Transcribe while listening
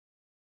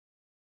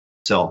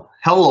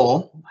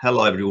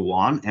Hello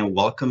everyone, and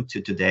welcome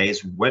to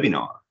today's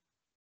webinar.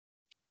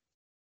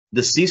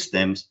 The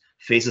systems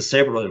faces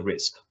several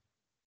risks.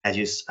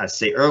 I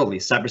say early,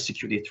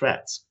 cybersecurity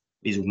threats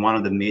is one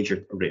of the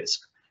major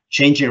risks.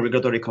 Changing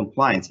regulatory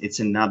compliance, it's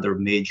another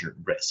major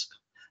risk.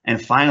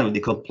 And finally,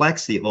 the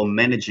complexity of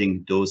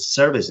managing those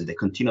services that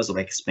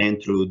continuously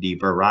expand through the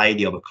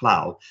variety of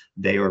cloud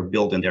they are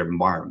built in their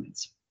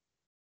environments.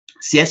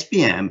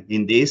 CSPM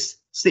in this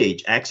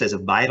stage acts as a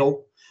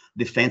vital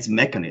defense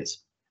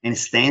mechanism and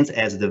stands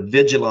as the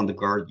vigilant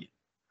guardian,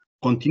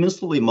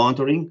 continuously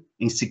monitoring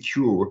and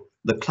secure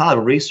the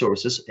cloud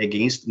resources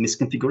against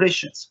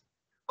misconfigurations,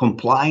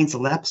 compliance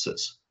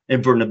lapses,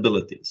 and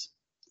vulnerabilities.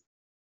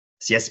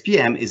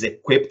 CSPM is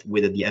equipped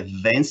with the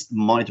advanced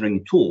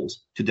monitoring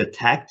tools to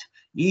detect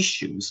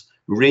issues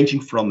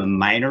ranging from a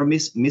minor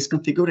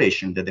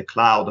misconfiguration that the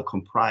cloud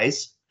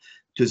comprises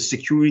to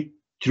security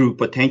through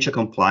potential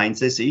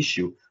compliances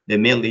issue that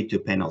may lead to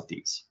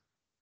penalties.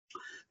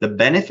 The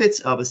benefits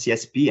of a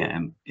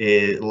CSPM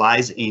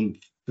lies in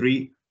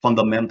three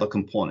fundamental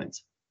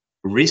components: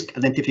 risk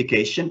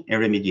identification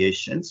and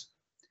remediations,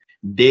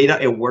 data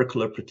and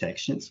workload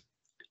protections,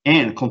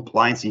 and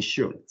compliance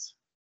insurance.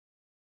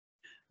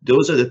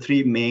 Those are the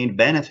three main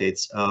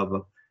benefits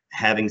of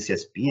having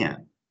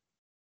CSPM.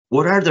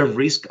 What are the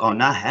risks of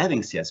not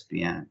having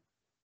CSPM?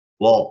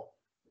 Well,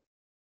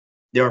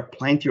 there are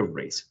plenty of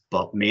risks,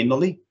 but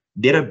mainly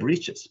data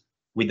breaches.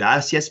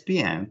 Without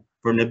CSPM,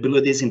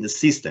 vulnerabilities in the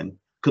system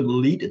could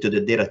lead to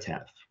the data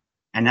theft,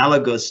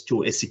 analogous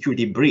to a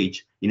security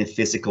breach in a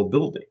physical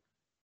building.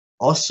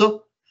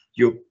 Also,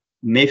 you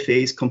may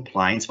face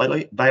compliance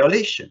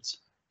violations.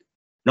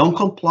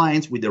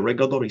 Non-compliance with the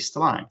regulatory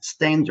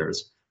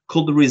standards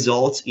could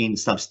result in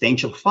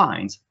substantial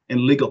fines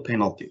and legal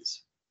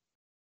penalties.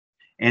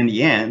 In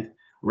the end,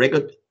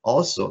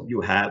 also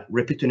you have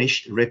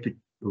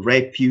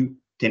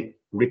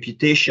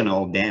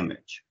reputational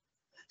damage.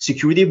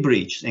 Security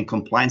breach and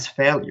compliance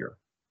failure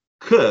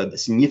could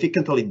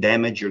significantly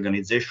damage your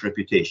organization's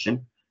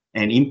reputation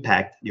and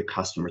impact your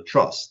customer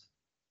trust.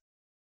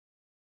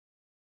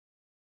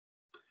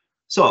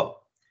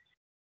 So,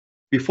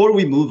 before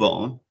we move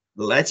on,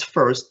 let's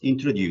first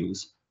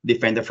introduce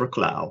Defender for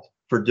Cloud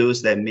for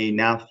those that may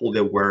not fully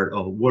aware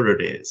of what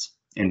it is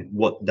and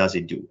what does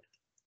it do.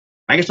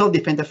 Microsoft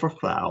Defender for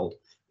Cloud,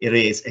 it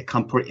is a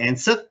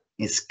comprehensive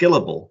and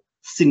scalable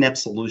CNAPP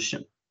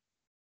solution.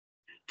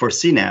 For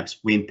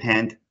CNAPPs, we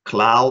intend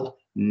cloud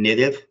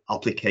native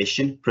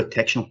application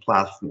protection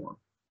platform.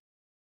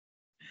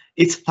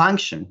 It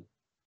functions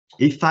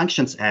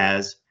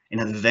as an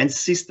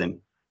advanced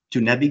system to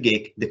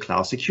navigate the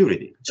cloud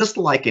security, just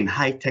like in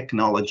high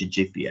technology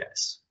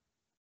GPS.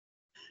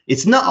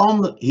 It not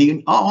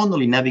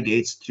only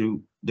navigates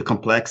through the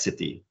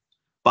complexity,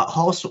 but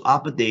also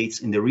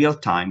updates in the real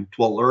time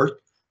to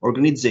alert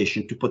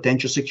organization to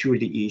potential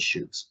security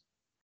issues,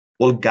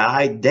 will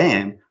guide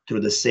them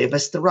through the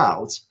safest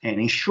routes and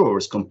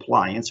ensures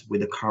compliance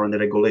with the current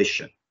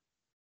regulation.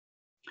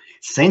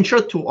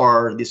 Central to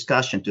our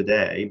discussion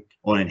today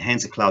on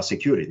enhanced cloud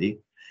security,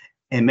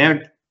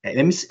 CSPM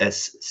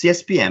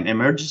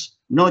emerges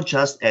not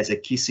just as a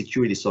key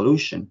security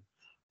solution,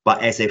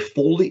 but as a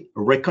fully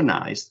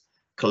recognized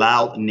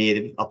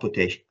cloud-native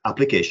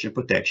application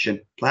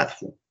protection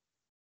platform.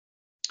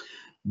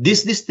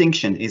 This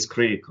distinction is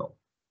critical,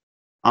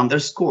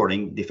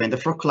 underscoring Defender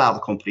for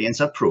Cloud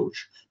comprehensive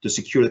approach to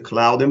secure the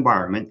cloud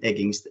environment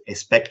against a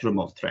spectrum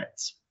of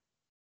threats.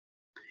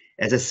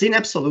 As a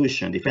CNAPP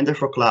solution, Defender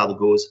for Cloud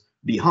goes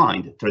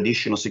behind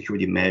traditional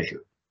security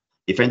measures.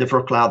 Defender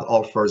for Cloud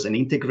offers an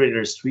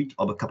integrated suite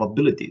of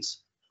capabilities,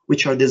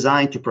 which are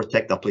designed to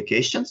protect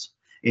applications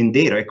and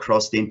data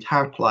across the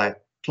entire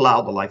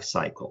cloud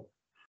lifecycle,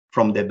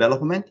 from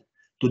development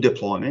to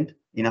deployment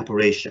in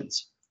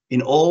operations,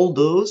 in all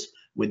those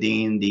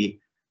within the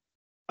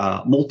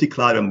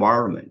multi-cloud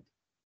environment.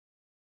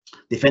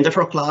 Defender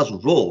for Cloud's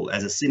role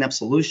as a CNAPP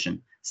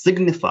solution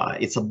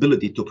signifies its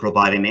ability to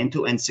provide an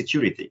end-to-end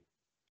security,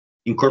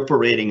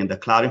 incorporating the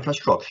cloud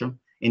infrastructure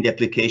in the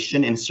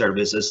application and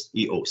services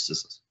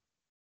ecosystems.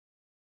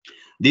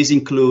 This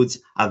includes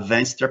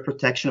advanced threat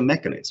protection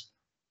mechanisms,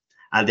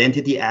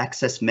 identity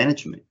access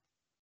management,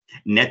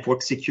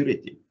 network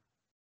security,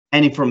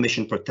 and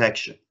information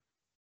protection,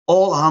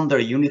 all under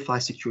a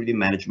unified security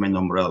management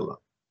umbrella.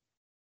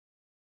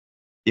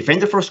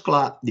 Defender for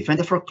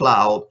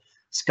Cloud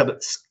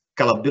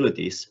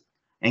scalabilities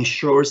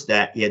ensures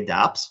that it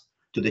adapts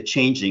to the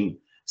changing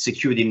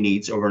security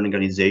needs of an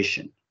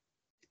organization,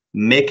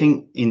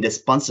 making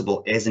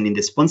indispensable as an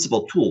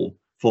indispensable tool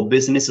for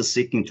businesses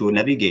seeking to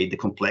navigate the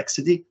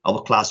complexity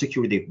of cloud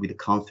security with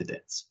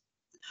confidence.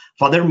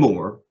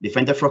 Furthermore,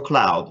 Defender for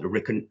Cloud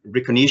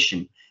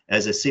recognition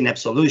as a CNAPP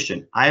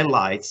solution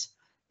highlights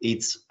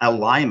its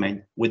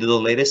alignment with the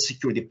latest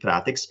security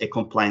practices and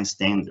compliance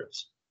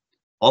standards,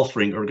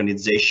 offering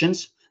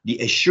organizations the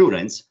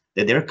assurance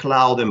that their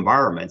cloud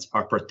environments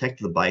are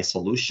protected by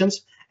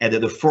solutions at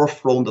the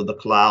forefront of the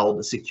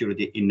cloud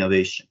security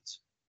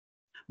innovations.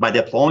 By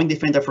deploying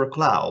Defender for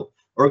Cloud,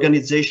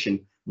 organizations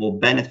will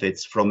benefit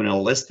from an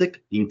holistic,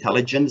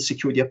 intelligent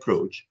security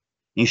approach,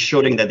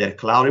 ensuring that their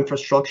cloud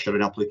infrastructure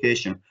and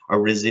application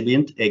are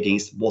resilient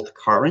against both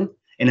current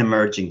and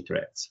emerging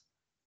threats.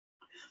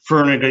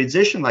 For an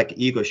organization like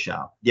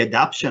EagleShop, the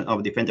adoption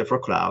of Defender for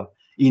Cloud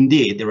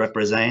indeed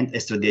represents a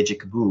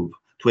strategic move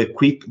to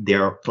equip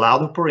their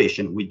cloud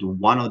operation with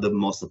one of the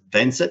most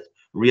advanced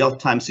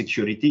real-time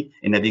security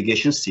and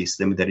navigation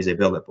system that is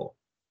available.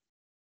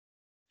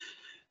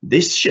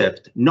 This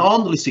shift not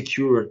only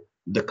secures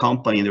the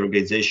company and the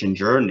organization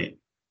journey,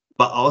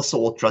 but also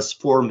will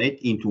transform it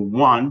into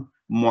one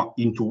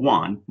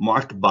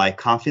marked by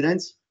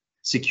confidence,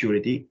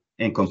 security,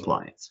 and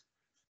compliance.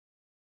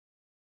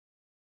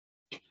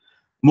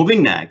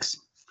 Moving next,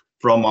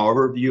 from our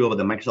overview of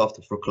the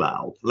Microsoft for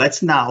Cloud,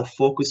 let's now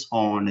focus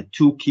on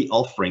two key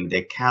offerings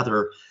that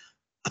cater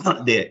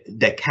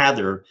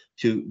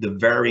to the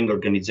varying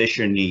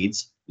organization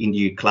needs in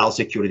the cloud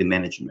security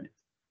management.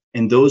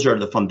 And those are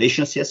the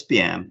Foundation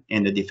CSPM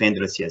and the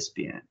Defender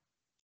CSPM.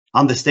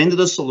 Understanding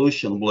the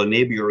solution will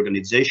enable your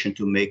organization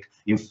to make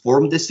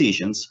informed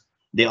decisions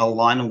that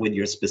align with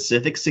your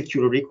specific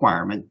security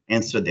requirement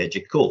and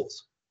strategic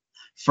goals.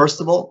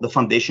 First of all, the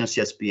Foundation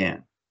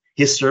CSPM.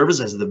 He serves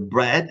as the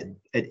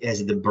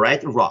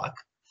bedrock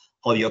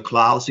of your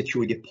cloud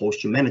security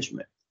posture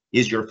management.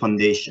 Is your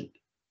foundation.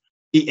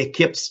 It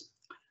equips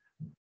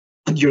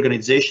the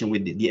organization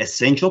with the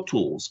essential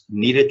tools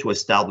needed to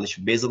establish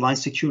baseline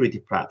security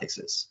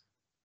practices.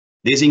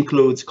 This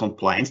includes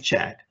compliance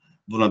check,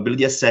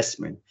 vulnerability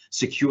assessment,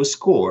 secure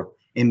score,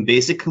 and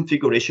basic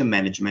configuration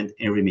management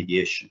and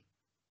remediation.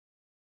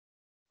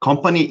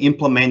 Company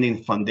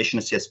implementing Foundation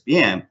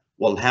CSPM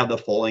will have the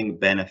following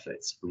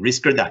benefits: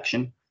 risk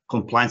reduction,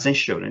 compliance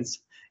assurance,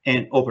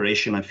 and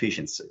operational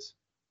efficiencies.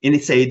 And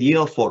it's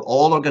ideal for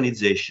all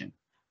organizations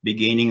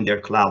beginning their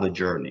cloud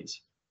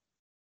journeys,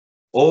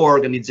 or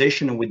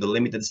organizations with a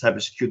limited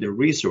cybersecurity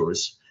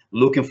resource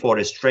looking for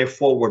a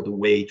straightforward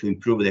way to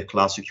improve their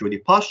cloud security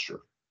posture,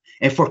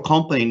 and for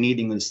companies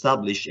needing to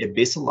establish a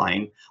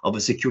baseline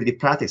of security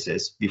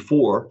practices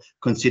before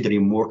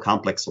considering more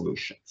complex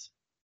solutions.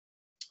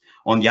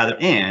 On the other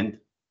hand,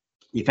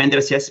 Defender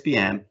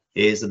CSPM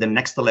is the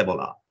next level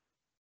up.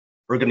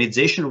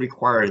 Organizations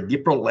require a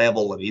deeper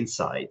level of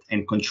insight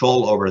and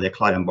control over their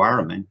cloud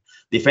environment.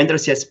 Defender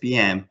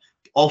CSPM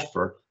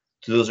offers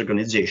to those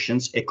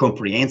organizations a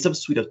comprehensive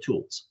suite of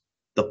tools.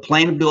 The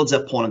plan builds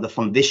upon the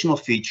foundational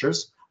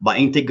features by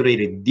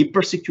integrating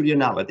deeper security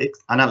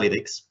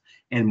analytics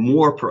and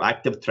more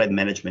proactive threat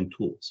management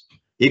tools.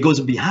 It goes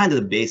behind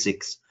the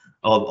basics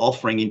of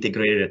offering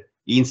integrated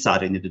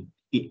insight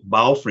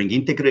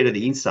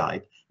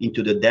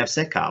into the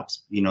DevSecOps,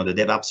 the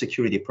DevOps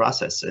security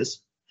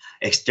processes,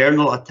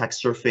 external attack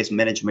surface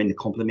management and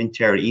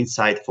complementary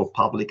insight for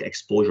public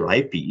exposure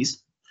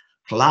IPs,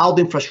 cloud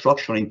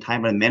infrastructure and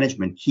timeline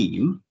management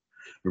team,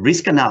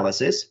 risk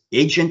analysis,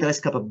 agentless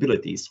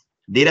capabilities,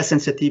 data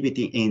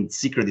sensitivity and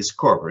secret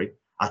discovery,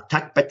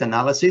 attack path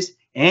analysis,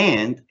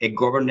 and a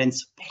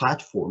governance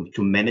platform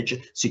to manage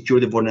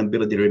security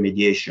vulnerability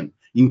remediation,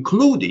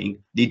 including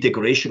the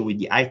integration with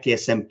the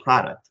ITSM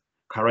product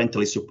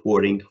currently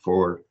supporting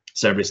for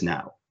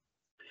ServiceNow.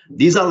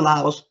 This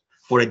allows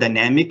for a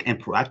dynamic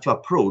and proactive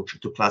approach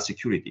to cloud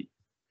security,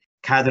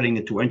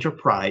 catering to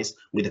enterprise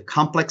with a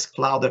complex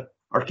cloud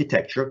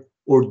architecture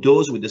or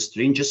those with the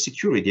stringent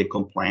security and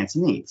compliance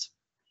needs.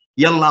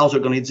 It allows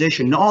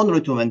organizations not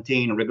only to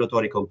maintain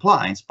regulatory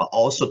compliance, but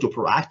also to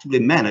proactively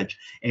manage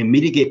and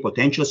mitigate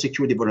potential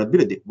security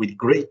vulnerability with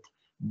great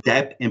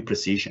depth and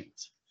precision.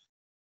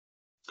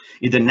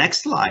 In the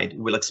next slide,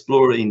 we'll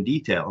explore in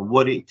detail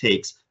what it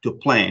takes to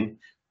plan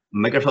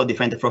Microsoft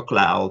Defender for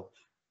Cloud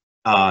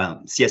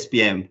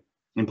CSPM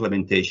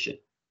implementation.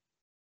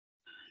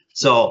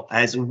 So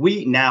as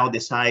we now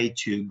decide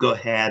to go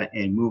ahead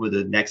and move to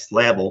the next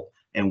level,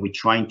 and we're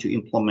trying to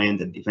implement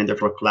the Defender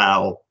for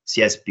Cloud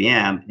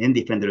CSPM and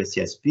Defender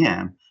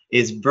CSPM,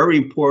 it's very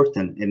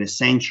important and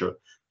essential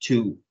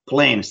to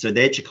plan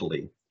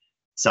strategically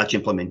such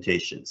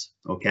implementations,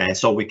 okay?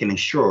 So we can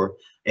ensure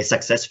a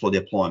successful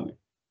deployment.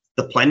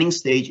 The planning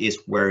stage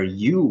is where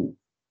you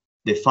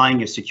define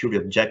your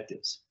security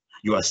objectives.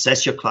 You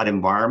assess your cloud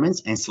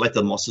environments and select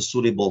the most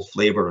suitable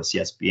flavor of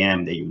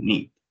CSPM that you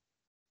need.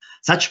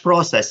 Such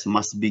process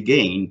must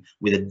begin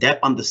with a depth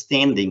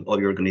understanding of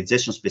your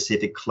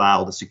organization-specific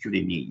cloud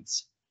security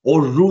needs,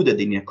 or rooted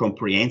in a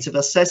comprehensive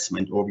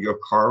assessment of your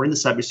current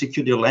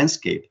cybersecurity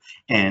landscape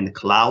and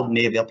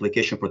cloud-native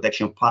application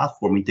protection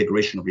platform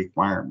integration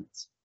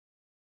requirements.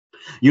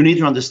 You need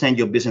to understand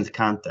your business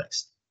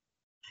context.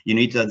 You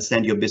need to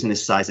understand your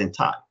business size and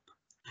type,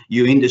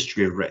 your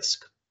industry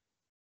risk.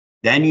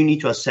 Then you need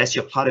to assess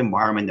your cloud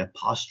environment and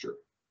posture,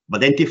 by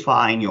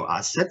identifying your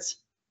assets,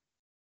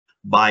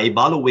 by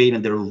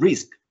evaluating the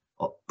risk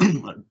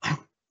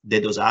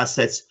that those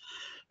assets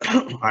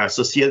are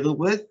associated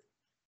with,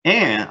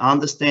 and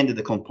understanding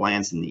the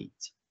compliance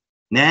needs.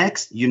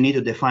 Next, you need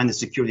to define the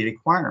security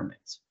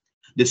requirements,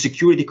 the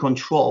security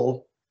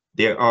control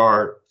that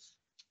are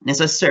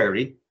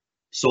necessary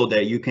so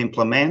that you can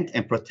implement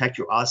and protect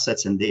your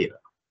assets and data.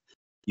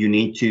 You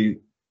need to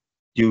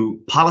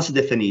do policy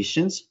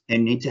definitions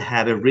and need to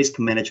have a risk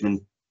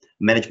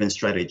management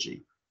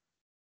strategy.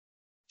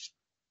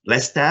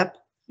 Last step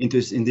in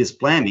this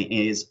planning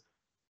is,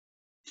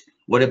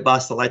 what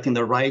about selecting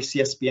the right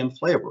CSPM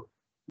flavor?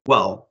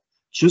 Well,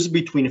 choose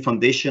between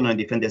foundation and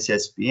defender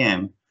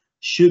CSPM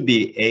should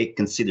be a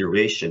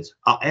consideration.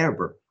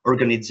 However,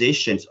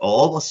 organizations of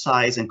all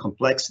size and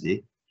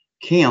complexity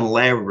can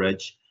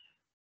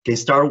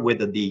start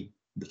with the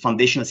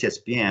foundational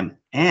CSPM,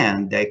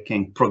 and they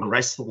can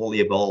progressively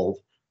evolve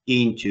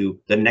into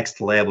the next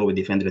level with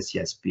defender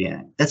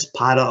CSPM. That's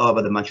part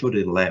of the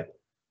maturity level.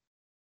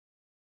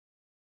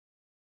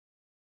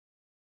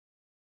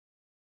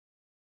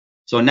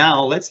 So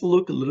now let's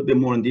look a little bit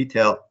more in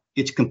detail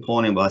each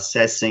component of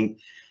assessing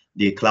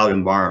the cloud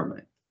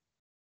environment.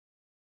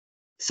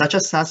 Such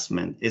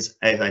assessment is,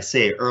 as I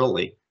say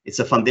early, it's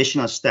a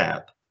foundational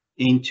step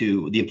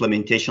into the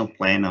implementation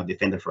plan of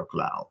Defender for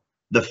Cloud.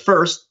 The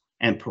first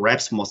and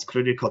perhaps most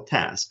critical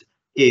task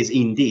is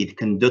indeed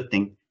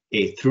conducting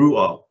a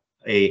true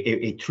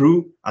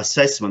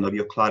assessment of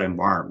your cloud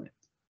environment.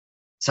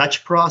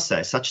 Such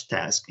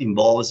task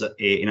involves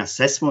an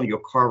assessment of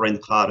your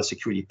current cloud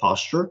security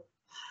posture,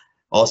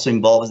 also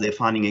involves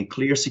defining a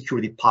clear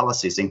security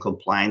policies and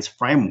compliance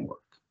framework,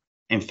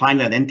 and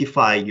finally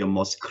identify your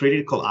most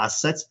critical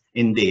assets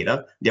and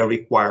data that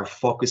require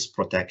focused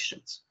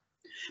protections.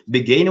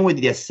 Beginning with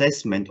the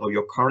assessment of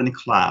your current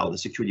cloud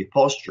security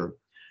posture,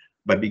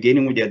 by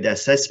beginning with the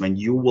assessment,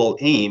 you will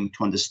aim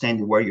to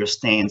understand where you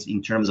stand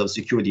in terms of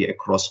security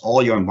across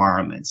all your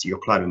environments, your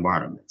cloud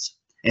environments.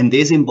 And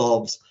this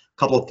involves a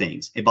couple of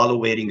things: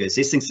 evaluating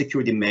existing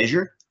security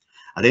measure,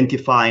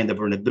 identifying the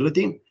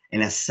vulnerability,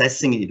 and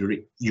assessing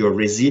your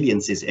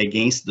resiliencies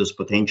against those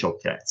potential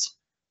threats.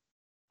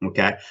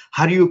 Okay,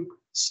 how do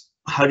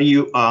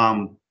you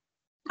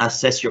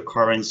assess your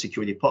current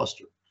security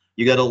posture?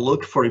 You got to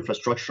look for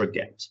infrastructure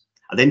gaps,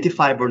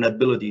 identify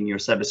vulnerability in your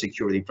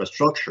cybersecurity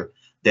infrastructure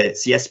that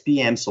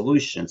CSPM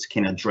solutions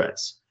can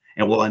address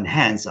and will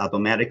enhance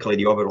automatically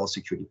the overall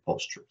security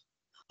posture.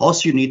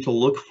 Also, you need to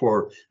look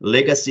for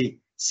legacy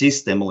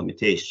system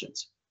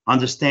limitations.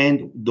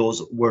 Understand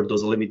where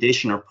those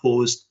limitations are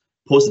posed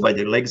by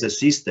the legacy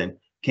system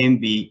can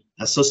be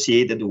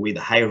associated with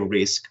higher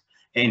risk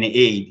and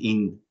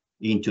aid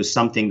into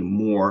something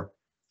more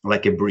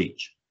like a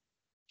breach.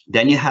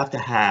 Then you have to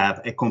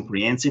have a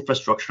comprehensive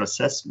infrastructure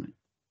assessment.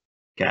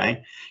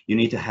 Okay, you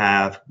need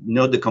to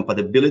know the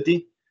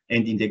compatibility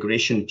and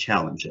integration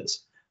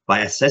challenges. By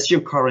assessing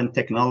your current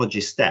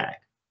technology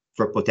stack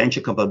for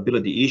potential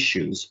compatibility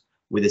issues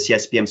with the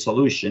CSPM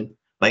solution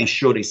by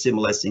ensuring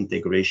seamless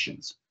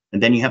integrations.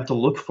 And then you have to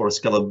look for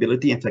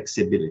scalability and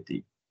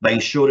flexibility by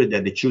ensuring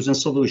that the chosen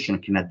solution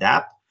can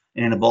adapt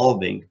and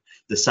evolving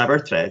the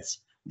cyber threats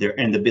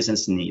and the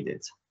business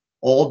needed.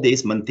 All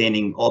this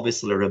maintaining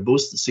obviously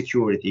robust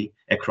security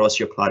across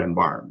your cloud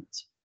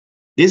environments.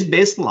 This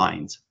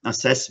baseline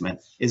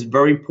assessment is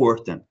very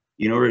important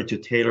in order to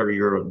tailor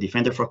your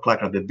Defender for Cloud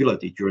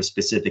capability to your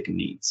specific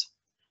needs.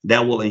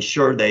 That will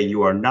ensure that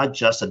you are not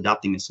just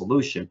adopting a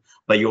solution,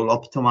 but you will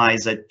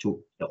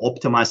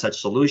optimize such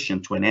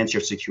solution to enhance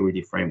your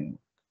security framework.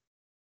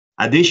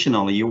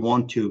 Additionally, you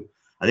want to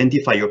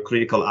identify your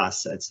critical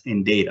assets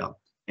and data,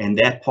 and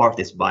that part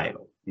is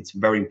vital. It's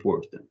very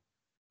important.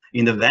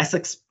 In the vast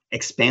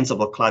expanse of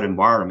a cloud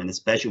environment,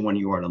 especially when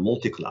you are in a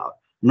multi-cloud,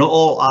 not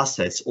all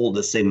assets hold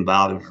the same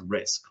value and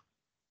risk.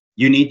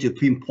 You need to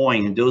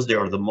pinpoint those that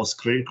are the most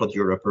critical to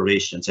your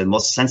operations and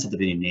most sensitive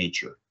in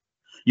nature.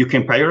 You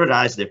can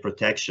prioritize their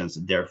protections,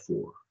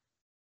 therefore.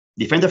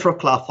 Defender for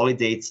Cloud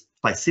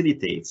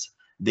facilitates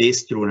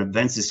this through an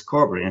advanced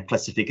discovery and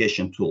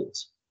classification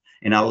tools,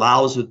 and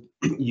allows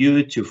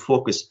you to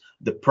focus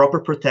the proper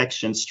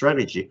protection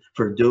strategy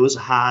for those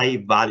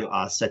high value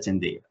assets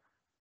and data.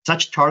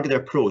 Such targeted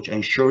approach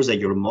ensures that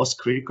your most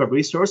critical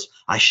resources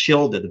are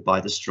shielded by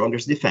the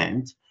strongest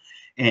defense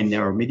and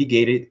are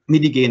mitigating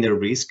the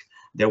risk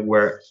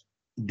where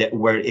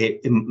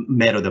it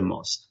matters the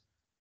most.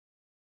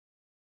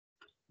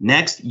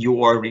 Next,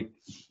 you are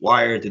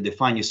required to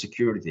define your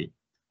security.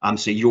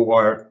 So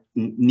you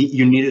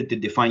needed to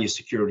define your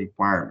security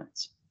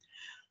requirements.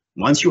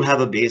 Once you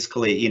have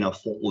basically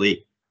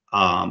fully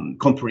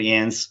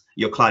comprehend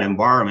your cloud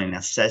environment and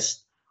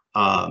assess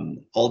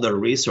all the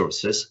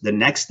resources, the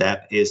next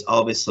step is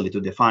obviously to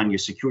define your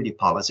security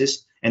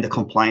policies and the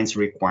compliance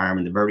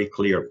requirement very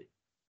clearly.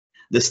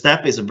 The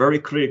step is very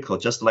critical,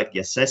 just like the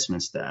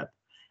assessment step,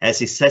 as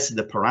it sets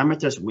the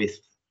parameters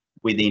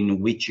within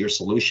which your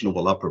solution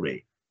will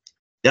operate.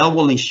 That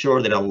will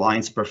ensure that it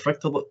aligns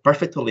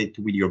perfectly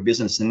with your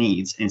business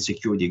needs and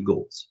security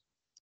goals.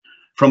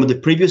 From the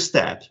previous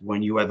steps,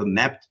 when you have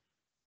mapped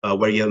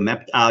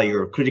out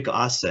your critical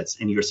assets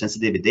and your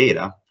sensitive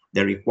data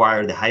that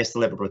require the highest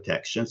level of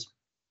protections,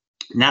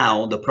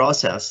 now the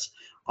process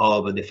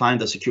of defining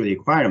the security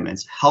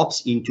requirements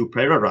helps you to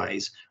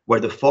prioritize where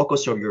the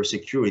focus of your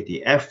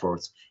security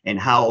efforts and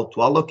how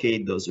to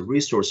allocate those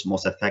resources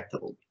most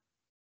effectively.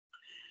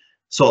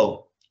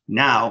 So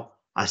now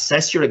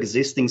assess your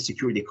existing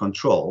security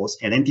controls,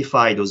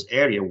 identify those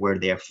areas where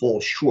they fall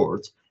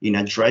short, and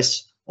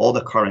address all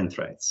the current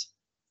threats.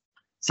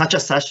 Such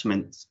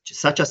assessment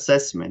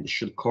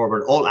should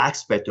cover all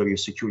aspects of your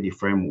security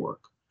framework,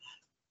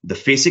 the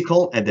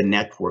physical and the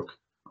network,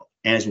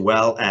 as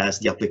well as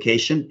the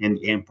application and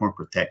the endpoint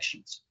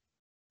protections.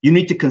 You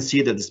need to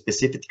consider the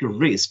specific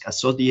risk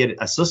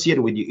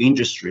associated with your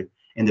industry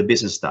and the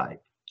business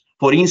type.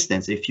 For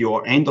instance, if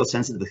you handle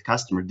sensitive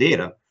customer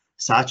data,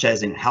 such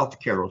as in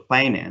healthcare or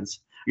finance,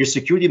 your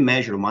security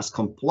measure must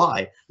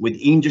comply with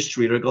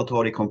industry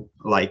regulatory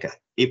like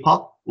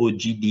HIPAA or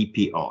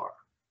GDPR.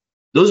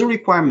 Those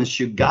requirements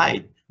should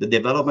guide the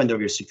development of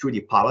your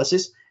security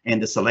policies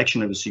and the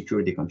selection of the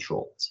security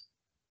controls.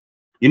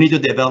 You need to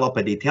develop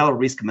a detailed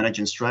risk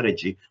management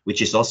strategy,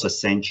 which is also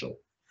essential.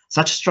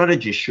 Such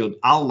strategy should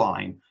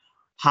outline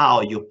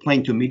how you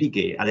plan to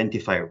mitigate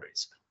identified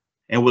risk,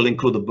 and will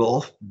include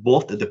both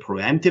the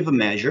preemptive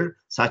measure,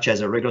 such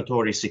as a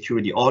regulatory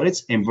security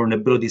audits and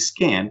vulnerability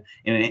scan,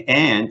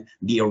 and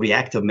the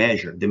reactive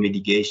measure, the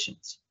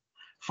mitigations.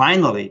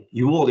 Finally,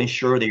 you will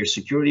ensure that your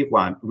security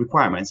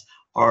requirements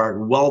are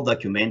well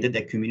documented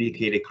and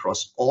communicated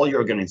across all your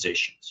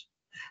organizations.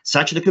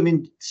 Such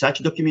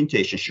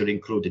documentation should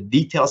include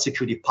detailed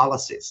security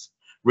policies,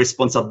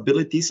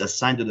 responsibilities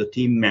assigned to the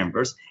team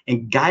members,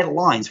 and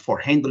guidelines for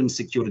handling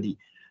security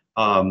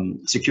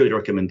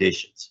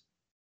recommendations.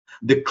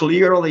 The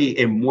clearly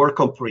and more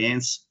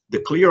comprehensive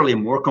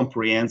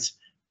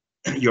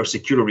your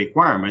security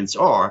requirements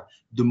are,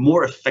 the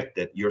more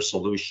effective your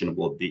solution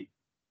will be.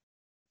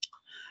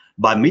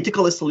 By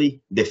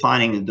meticulously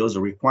defining those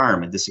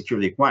requirements, the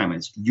security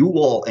requirements, you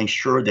will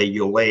ensure that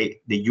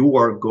you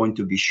are going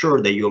to be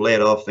sure that you lay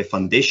off a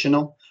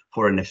foundational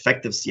for an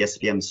effective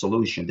CSPM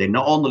solution that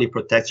not only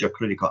protects your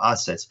critical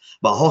assets,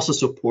 but also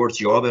supports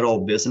your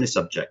overall business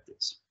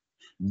objectives.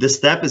 This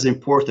step is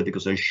important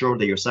because it ensures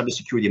that your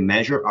cybersecurity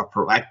measures are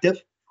proactive,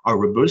 are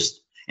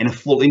robust, and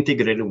fully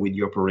integrated with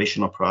your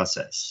operational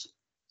process.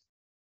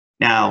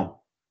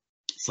 Now,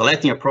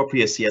 selecting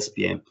appropriate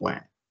CSPM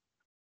plan.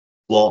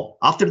 Well,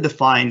 after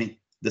defining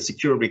the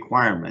security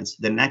requirements,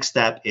 the next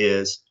step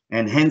is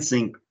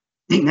enhancing.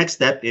 The next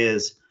step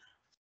is,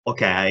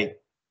 okay,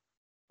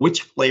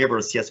 which flavor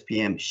of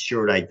CSPM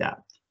should I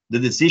adapt? The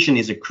decision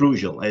is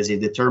crucial as it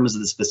determines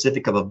the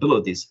specific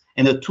capabilities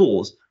and the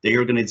tools that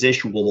your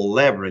organization will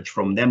leverage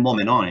from that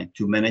moment on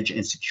to manage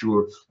and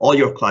secure all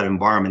your cloud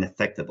environment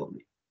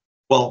effectively.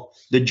 Well,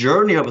 the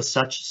journey of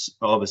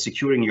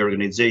securing your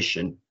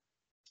organization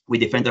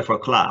with Defender for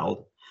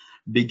Cloud,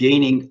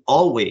 beginning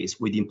always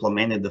with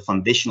implementing the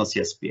foundational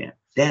CSPM.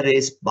 That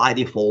is by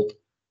default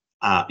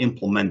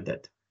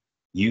implemented.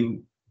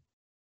 You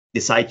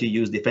decide to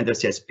use Defender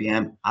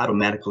CSPM,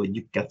 automatically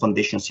you get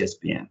foundational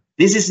CSPM.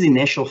 This is the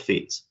initial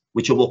phase,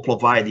 which will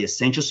provide the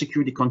essential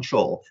security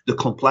control, the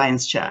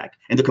compliance check,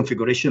 and the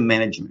configuration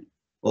management,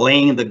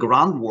 laying the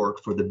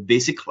groundwork for the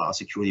basic cloud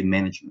security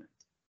management.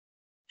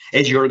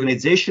 As your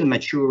organization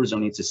matures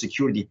on its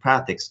security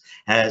practice,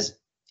 as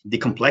the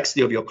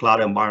complexity of your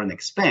cloud environment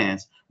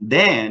expands,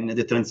 then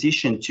the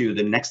transition to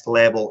the next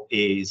level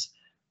is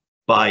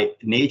by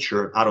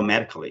nature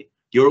automatically.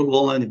 You're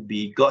going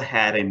to go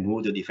ahead and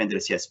move to Defender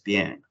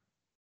CSPM.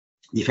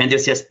 Defender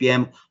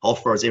CSPM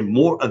offers a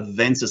more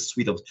advanced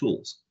suite of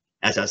tools.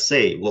 As I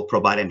say, will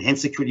provide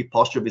enhanced security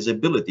posture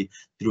visibility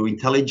through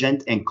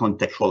intelligent and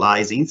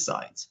contextualized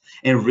insights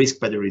and risk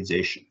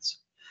prioritizations.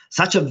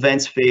 Such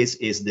advanced phase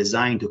is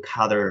designed to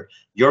cater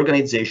your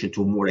organization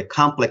to more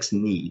complex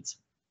needs,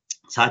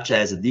 such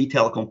as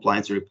detailed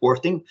compliance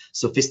reporting,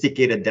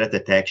 sophisticated data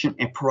detection,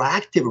 and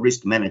proactive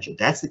risk management.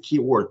 That's the key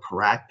word,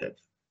 proactive.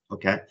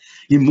 Okay.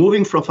 In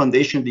moving from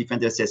Foundation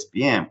Defender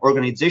CSPM,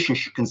 organizations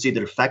should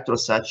consider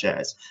factors such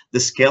as the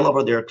scale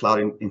of their cloud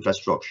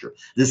infrastructure,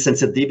 the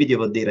sensitivity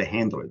of data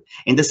handling,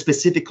 and the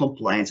specific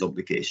compliance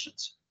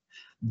obligations.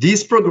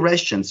 These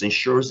progressions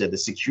ensures that the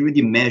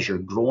security measure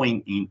grow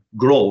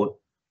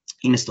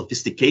in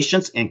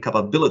sophistications and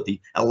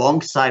capability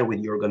alongside with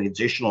your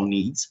organizational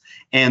needs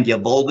and the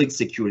evolving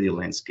security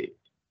landscape.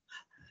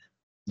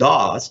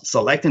 Thus,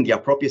 selecting the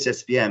appropriate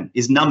CSPM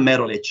is not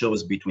merely a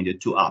choice between the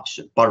two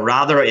options, but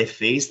rather a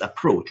phased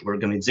approach where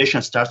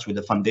organization starts with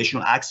the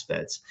foundational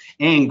aspects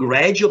and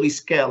gradually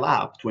scale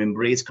up to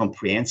embrace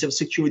comprehensive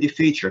security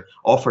feature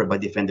offered by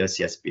Defender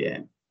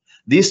CSPM.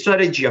 This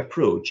strategy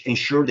approach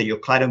ensures that your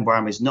cloud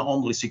environment is not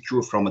only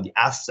secure from the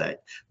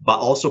asset, but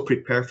also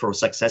prepared for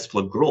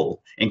successful growth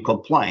and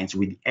compliance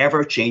with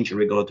ever-changing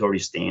regulatory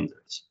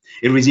standards.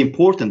 It is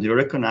important to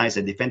recognize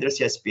that Defender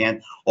CSPM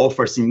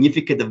offers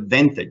significant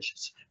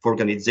advantages for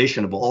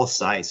organizations of all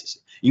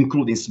sizes,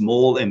 including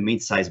small and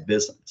mid-sized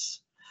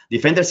business.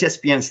 Defender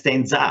CSPM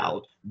stands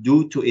out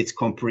due to its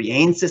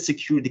comprehensive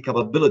security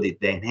capability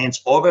that enhance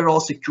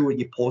overall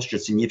security posture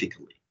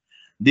significantly.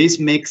 This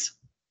makes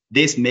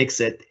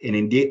it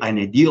an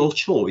ideal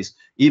choice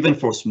even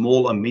for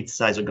small and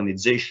mid-sized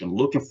organizations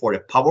looking for a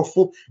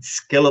powerful,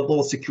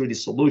 scalable security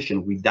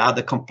solution without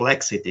the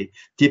complexity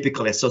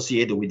typically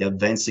associated with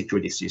advanced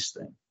security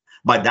system.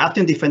 By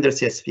adopting Defender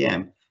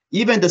CSPM,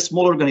 Even the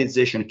small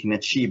organization can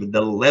achieve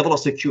the level of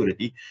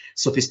security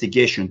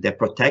sophistication that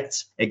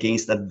protects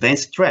against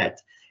advanced threat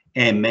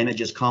and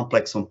manages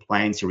complex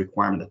compliance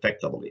requirements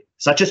effectively.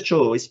 Such a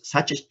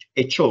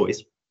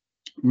choice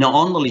not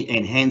only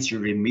enhance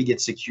your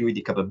immediate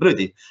security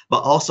capability,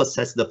 but also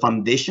sets the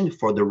foundation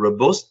for the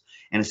robust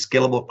and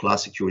scalable cloud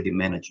security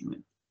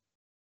management.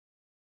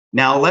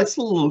 Now let's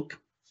look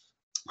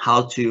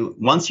how to,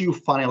 once you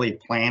finally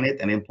plan it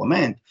and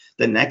implement,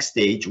 the next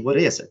stage, what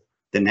is it?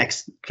 The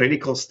next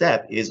critical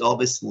step is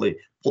obviously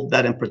put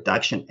that in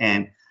production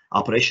and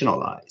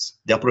operationalize.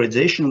 The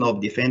operationalization of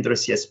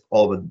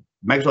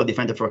Microsoft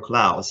Defender for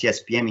Cloud,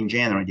 CSPM in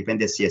general,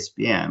 Defender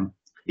CSPM,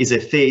 is a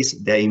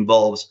phase that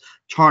involves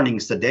turning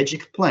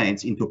strategic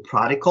plans into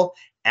practical,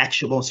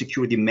 actionable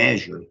security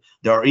measures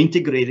that are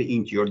integrated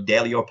into your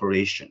daily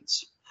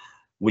operations,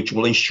 which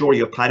will ensure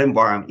your cloud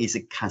environment is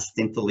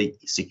constantly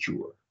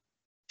secure.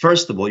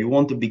 First of all, you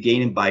want to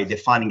begin by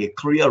defining a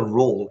clear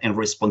role and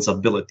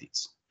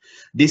responsibilities.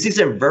 This is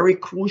a very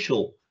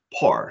crucial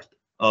part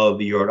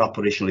of your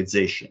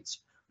operationalizations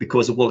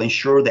because it will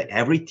ensure that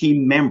every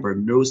team member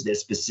knows their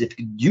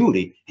specific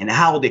duty and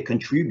how they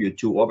contribute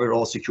to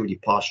overall security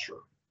posture.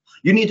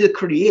 You need to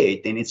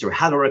create, and it's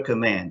how to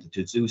recommend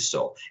to do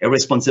so, a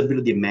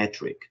responsibility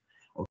metric,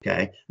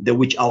 okay,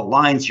 which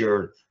outlines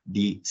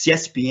the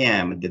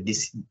CSPM,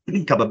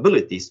 the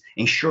capabilities,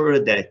 ensure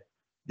that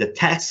the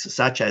tasks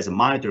such as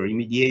monitor,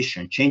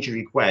 remediation, change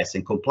requests,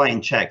 and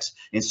compliance checks,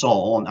 and so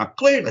on, are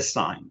clearly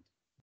assigned.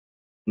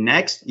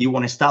 Next, you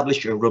want to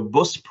establish a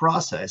robust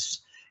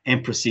process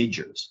and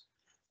procedures.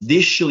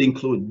 This should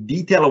include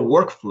detailed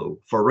workflow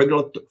for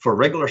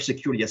regular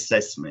security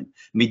assessment,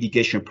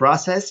 mitigation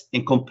process,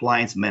 and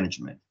compliance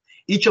management.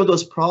 Each of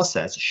those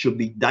processes should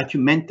be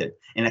documented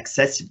and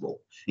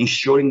accessible,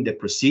 ensuring the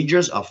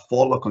procedures are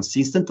followed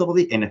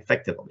consistently and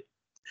effectively.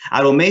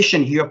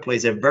 Automation here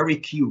plays a very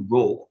key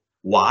role.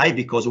 Why?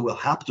 Because it will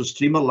help to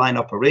streamline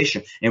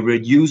operation and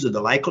reduce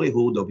the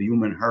likelihood of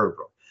human error.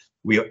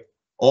 We are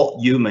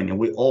all human and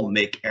we all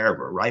make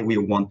error, right? We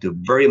want to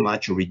very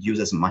much reduce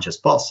as much as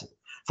possible.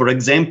 For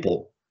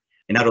example,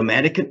 an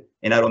automatic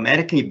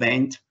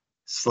event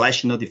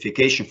 /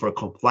 notification for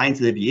compliance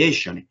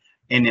deviation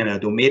and an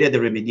automated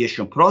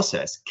remediation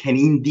process can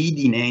indeed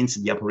enhance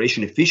the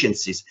operation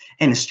efficiencies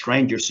and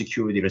strengthen your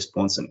security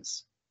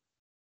responsiveness.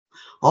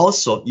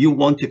 Also, you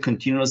want to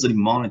continuously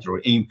monitor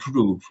and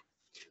improve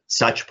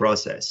such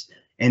process,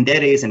 and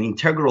that is an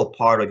integral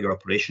part of your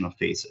operational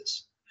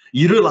phases.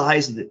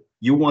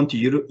 You want to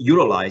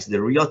utilize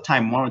the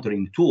real-time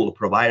monitoring tool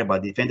provided by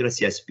Defender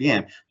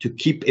CSPM to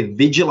keep a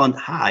vigilant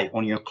eye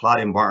on your cloud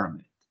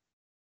environment.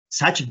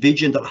 Such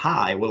vigilant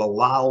eye will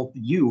allow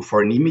you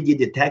for an immediate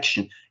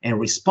detection and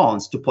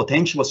response to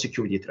potential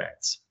security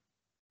threats.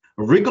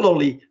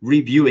 Regularly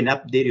review and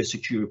update your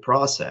security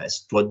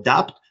process to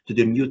adapt to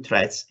the new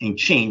threats and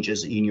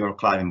changes in your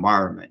cloud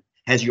environment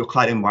as your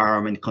cloud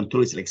environment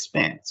continuously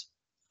expands.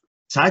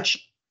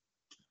 Such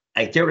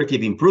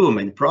iterative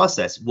improvement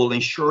process will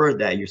ensure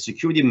that your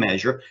security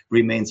measure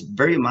remains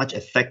very much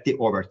effective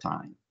over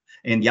time.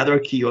 And the other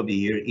key over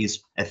here is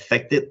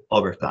effective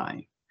over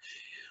time.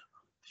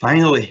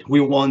 Finally,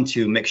 we want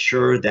to make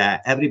sure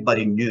that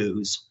everybody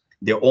knows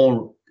their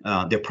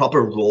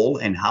proper role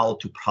and how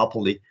to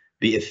properly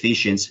be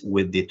efficient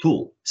with the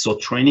tool. So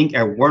training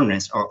and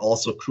awareness are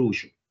also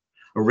crucial.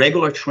 A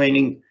regular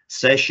training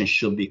session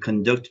should be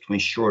conducted to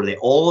ensure that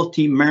all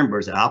team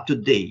members are up to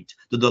date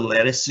to the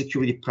latest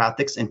security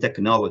practices and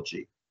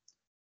technology.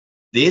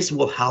 This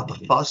will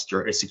help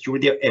foster a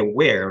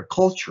security-aware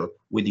culture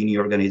within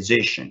your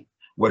organization,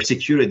 where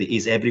security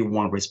is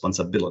everyone's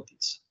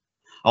responsibilities.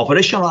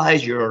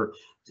 Operationalize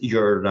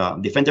your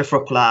Defender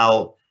for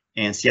Cloud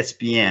and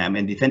CSPM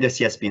and Defender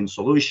CSPM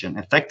solution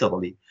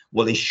effectively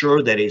will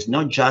ensure that it's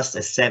not just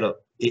a set of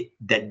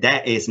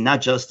that is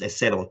not just a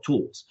set of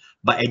tools,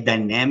 but a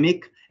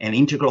dynamic and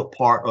integral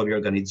part of your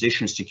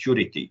organization's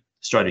security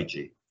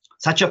strategy.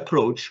 Such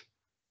approach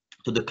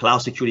to the cloud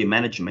security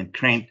management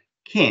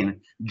can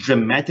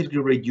dramatically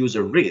reduce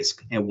the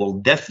risk and will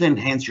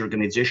definitely enhance your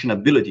organization's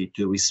ability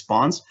to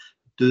respond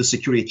to the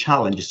security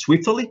challenge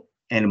swiftly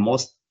and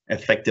most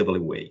effectively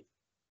way.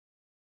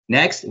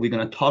 Next, we're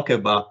going to talk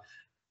about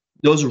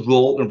those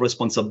roles and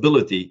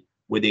responsibility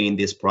within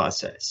this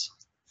process.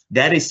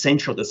 That is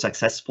central to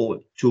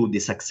the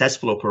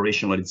successful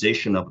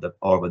operationalization of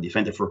the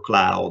Defender for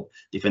Cloud,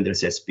 Defender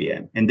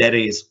CSPM, and that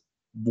is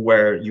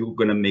where you're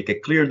going to make a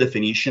clear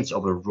definitions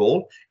of a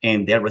role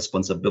and their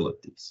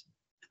responsibilities.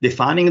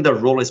 Defining the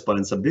role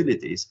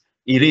responsibilities,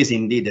 it is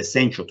indeed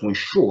essential to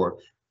ensure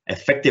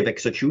effective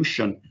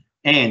execution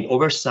and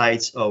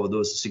oversight of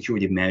those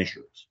security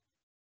measures.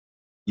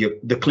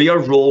 The clear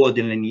role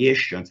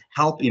delineations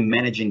help in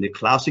managing the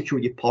cloud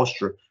security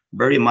posture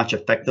very much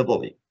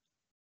effectively.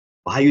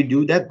 How you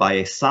do that? By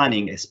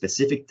assigning a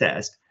specific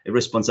task, a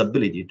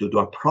responsibility to the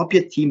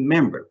appropriate team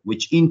member,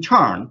 which in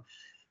turn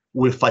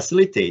will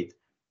facilitate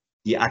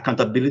the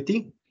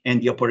accountability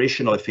and the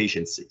operational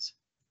efficiencies.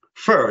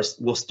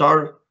 First, we'll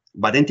start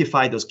by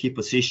identifying those key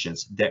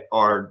positions that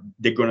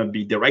they're going to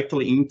be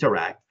directly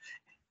interact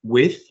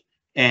with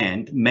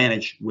and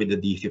manage with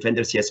the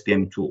Defender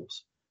CSPM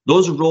tools.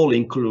 Those roles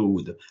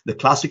include the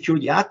cloud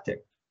security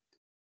architect.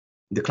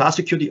 The cloud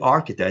security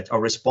architect are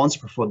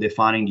responsible for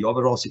defining the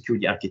overall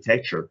security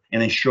architecture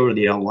and ensure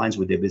that it aligns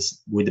with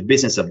the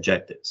business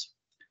objectives.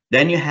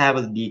 Then you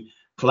have the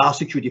cloud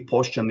security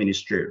posture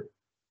administrator.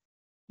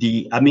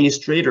 The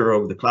administrator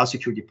of the cloud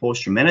security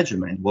posture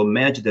management will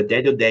manage the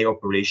day-to-day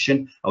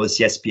operation of the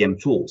CSPM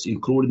tools,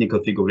 including the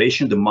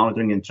configuration, the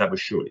monitoring, and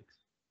troubleshooting.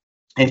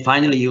 And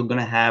finally, you're going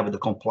to have the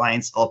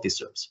compliance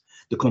officers.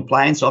 The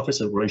compliance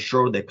officers will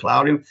ensure that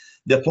cloud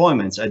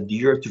deployments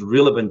adhere to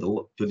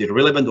the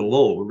relevant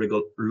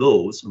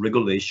laws,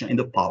 regulation, and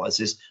the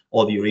policies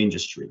of your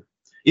industry.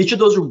 Each of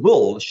those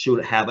roles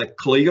should have a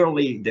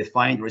clearly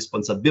defined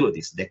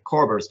responsibilities that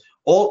covers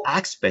all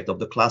aspects of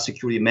the cloud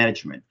security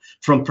management,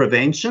 from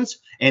preventions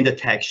and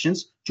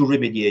detections to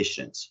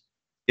remediations.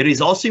 It is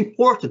also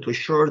important to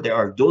ensure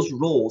that those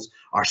roles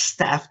are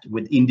staffed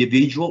with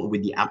individuals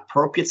with the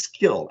appropriate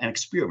skill and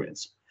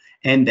experience,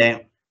 and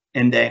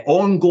the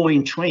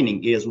ongoing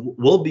training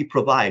will be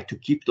provided to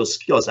keep those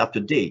skills up to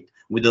date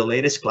with the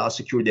latest cloud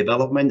security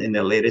development and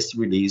the latest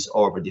release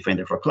of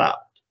Defender for Cloud.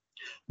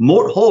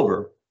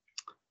 Moreover,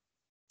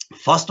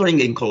 fostering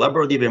a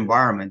collaborative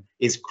environment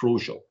is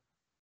crucial.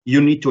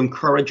 You need to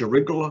encourage a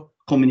regular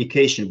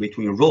communication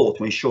between roles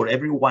to ensure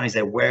everyone is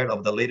aware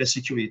of the latest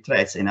security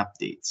threats and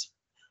updates.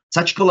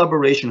 Such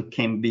collaboration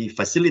can be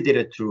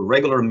facilitated through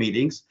regular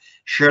meetings,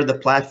 share the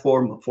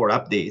platform for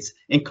updates,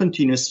 and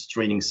continuous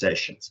training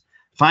sessions.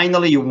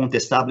 Finally, you want to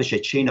establish a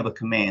chain of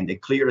command, a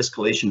clear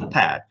escalation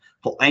path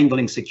for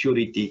handling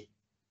security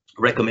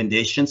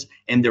recommendations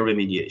and their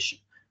remediation.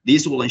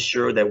 This will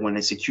ensure that when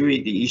a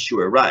security issue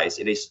arises,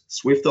 it is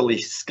swiftly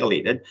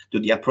escalated to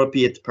the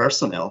appropriate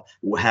personnel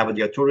who have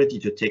the authority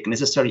to take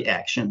necessary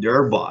action,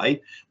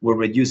 thereby will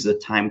reduce the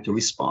time to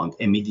respond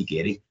and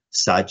mitigating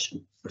such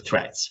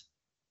threats.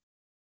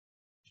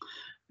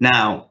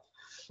 Now,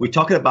 we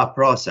talked about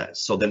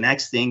process. So the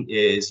next thing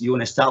is you want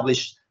to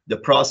establish the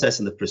process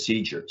and the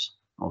procedures.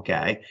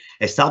 Okay,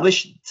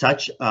 establish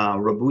such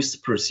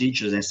robust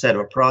procedures and set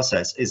of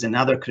process is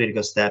another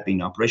critical step in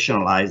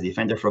operationalize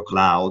Defender for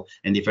Cloud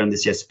and Defender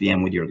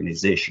CSPM with the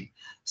organization.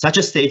 Such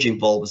a stage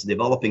involves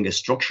developing a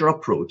structured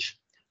approach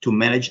to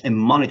manage and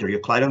monitor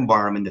your cloud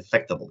environment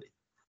effectively,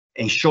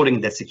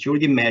 ensuring that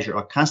security measures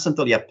are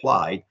constantly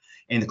applied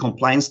and the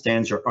compliance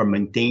standards are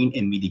maintained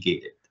and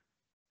mitigated.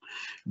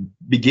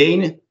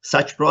 Begin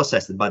such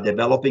process by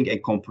developing a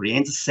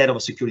comprehensive set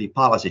of security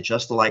policies,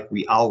 just like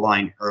we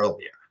outlined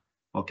earlier.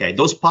 Okay,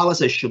 those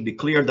policies should be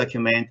clear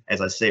document,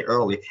 as I said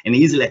earlier, and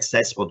easily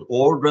accessible to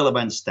all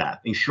relevant staff,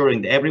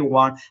 ensuring that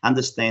everyone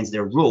understands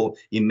their role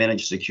in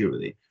managed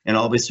security. And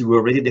obviously, we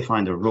already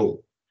defined the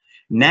role.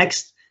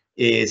 Next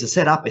is to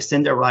set up a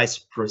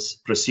standardized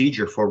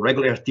procedure for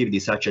regular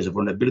activities such as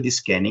vulnerability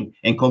scanning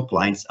and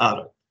compliance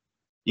audit.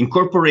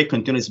 Incorporate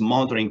continuous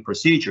monitoring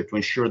procedure to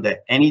ensure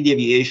that any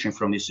deviation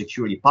from the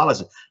security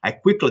policy are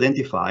quickly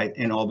identified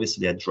and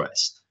obviously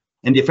addressed.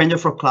 And Defender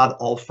for Cloud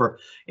offer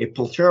a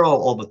plethora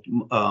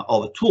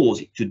of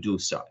tools to do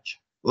such.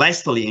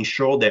 Lastly,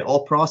 ensure that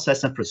all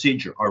process and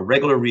procedure are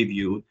regularly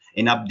reviewed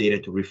and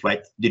updated to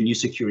reflect the new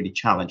security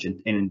challenge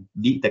and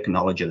the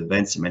technology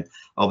advancement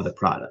of the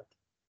product.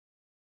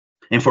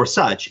 And for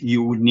such,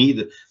 you would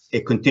need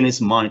a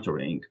continuous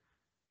monitoring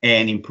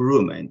and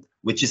improvement,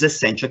 which is an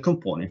essential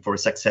component for a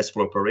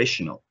successful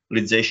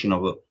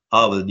operationalization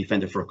of the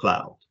Defender for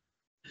Cloud.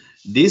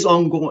 The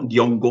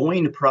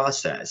ongoing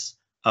process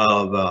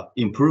of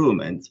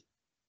improvement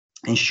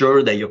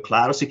ensure that your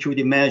cloud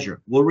security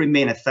measure will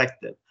remain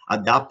effective,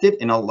 adaptive,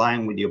 and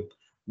aligned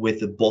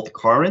with both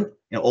current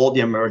and all the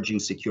emerging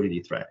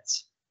security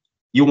threats.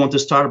 You want to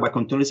start by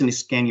continuously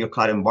scanning your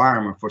cloud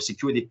environment for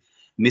security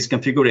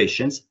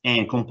misconfigurations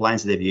and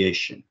compliance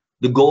deviation.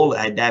 The goal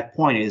at that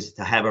point is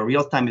to have a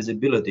real-time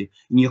visibility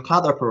in your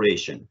cloud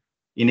operation,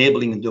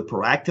 enabling the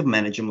proactive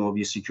management of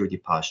your security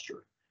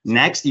posture.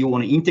 Next, you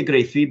want to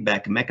integrate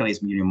feedback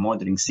mechanism in your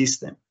monitoring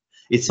system.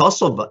 It's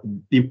also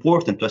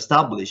important to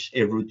establish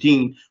a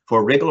routine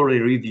for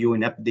regularly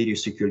reviewing and updating your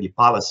security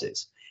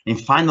policies.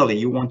 And finally,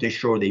 you want to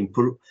ensure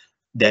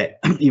that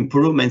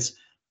improvements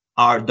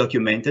are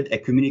documented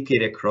and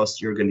communicated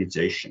across your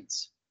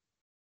organizations.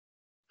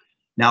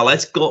 Now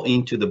let's go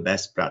into the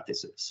best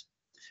practices.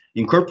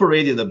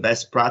 Incorporating the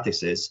best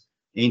practices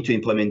into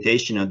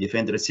implementation of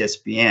Defender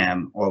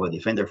CSPM or the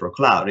Defender for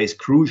Cloud is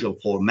crucial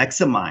for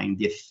maximizing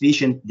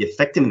the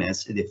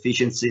effectiveness and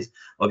efficiencies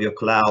of your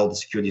cloud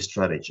security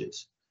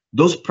strategies.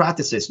 Those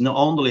practices not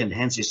only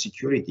enhance your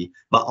security,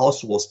 but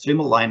also will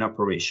streamline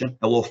operation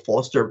and will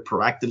foster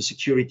proactive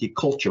security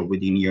culture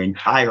within your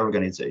entire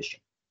organization.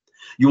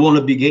 You want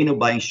to begin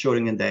by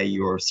ensuring that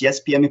your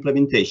CSPM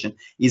implementation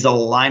is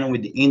aligned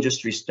with the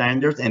industry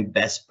standards and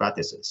best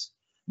practices.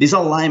 This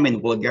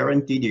alignment will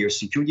guarantee that your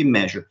security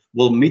measure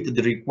will meet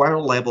the required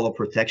level of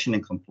protection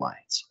and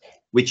compliance.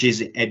 which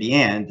is at the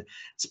end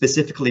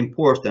specifically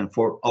important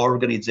for our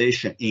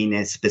organization in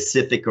a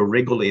specific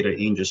regulated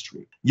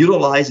industry.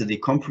 Utilize the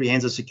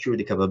comprehensive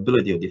security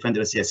capability of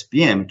Defender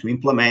CSPM to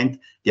implement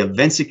the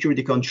advanced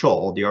security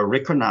control. They are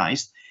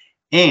recognized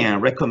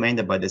and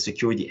recommended by the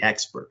security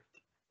expert.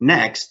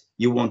 Next,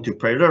 you want to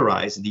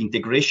prioritize the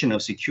integration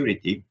of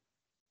security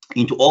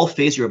into all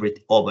phases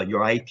of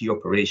your IT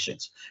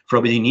operations,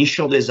 from the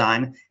initial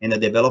design and the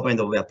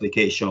development of the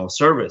application or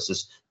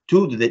services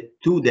to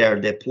their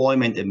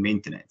deployment and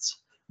maintenance.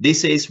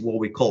 This is what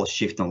we call a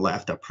shift and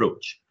left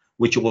approach,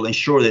 which will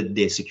ensure that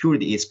the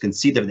security is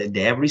considered at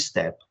every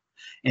step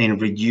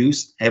and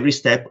reduce every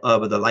step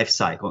of the life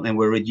cycle, and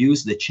will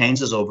reduce the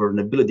chances of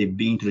vulnerability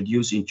being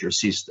introduced into your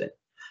system.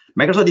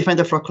 Microsoft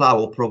Defender for Cloud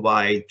will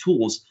provide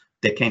tools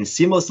that can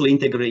seamlessly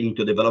integrate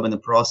into the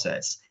development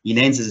process,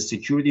 enhances the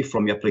security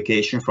from your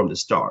application from the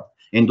start.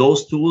 And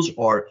those tools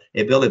are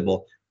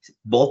available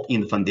both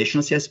in the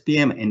foundational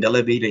CSPM and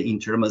elevated in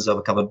terms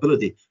of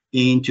capability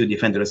into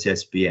Defender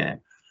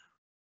CSPM.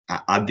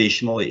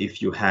 Additionally,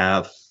 if you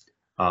have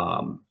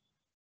other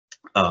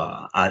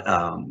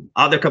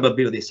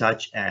capabilities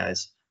such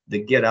as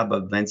the GitHub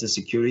Advanced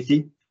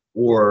Security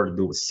or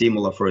the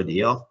similar for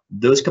DL,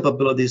 those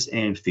capabilities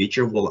and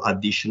feature will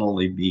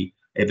additionally be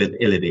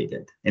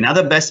elevated.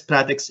 Another best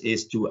practice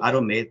is to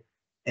automate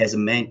as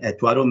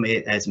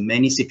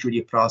many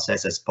security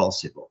processes as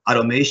possible.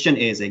 Automation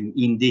is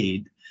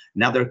indeed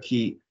another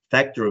key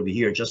factor over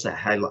here, just as I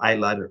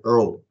highlighted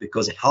earlier,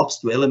 because it helps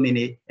to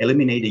eliminate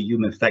the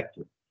human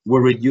factor.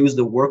 Will reduce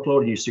the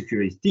workload in your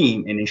security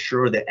team and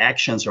ensure that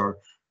actions are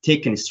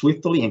taken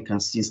swiftly and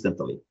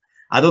consistently.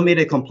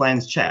 Automated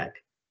compliance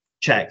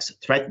checks,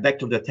 threat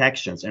vector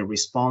detections, and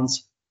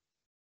response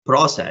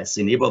process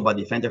enabled by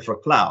Defender for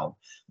Cloud,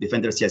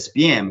 Defender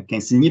CSPM,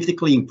 can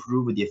significantly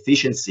improve the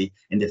efficiency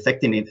and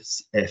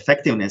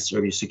effectiveness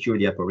of your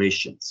security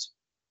operations.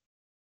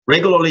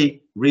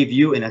 Regularly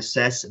review and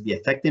assess the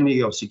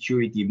effectiveness of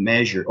security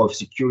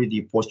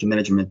posture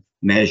management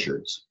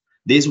measures.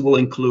 This will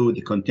include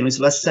the continuous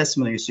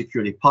assessment of your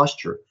security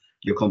posture,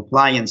 your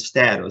compliance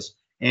status,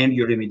 and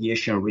your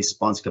remediation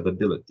response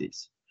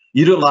capabilities.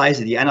 Utilize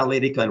the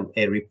analytical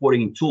and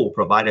reporting tool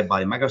provided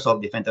by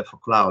Microsoft Defender for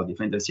Cloud,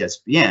 Defender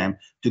CSPM,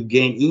 to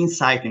gain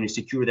insight in your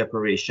security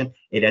operation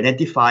and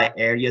identify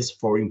areas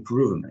for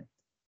improvement.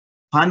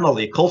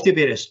 Finally,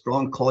 cultivate a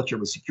strong culture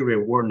of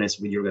security awareness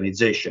with your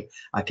organization.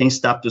 I can't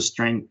stop to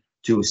say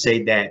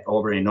that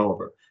over and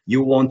over.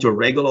 You want to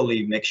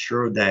regularly make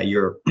sure that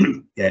you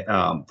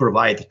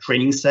provide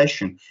training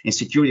session and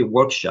security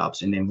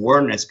workshops and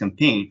awareness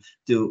campaign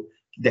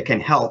that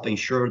can help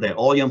ensure that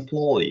all your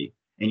employees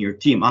and your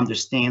team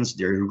understands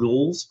their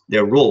roles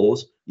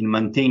in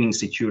maintaining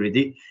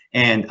security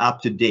and up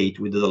to date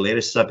with the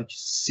latest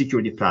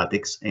security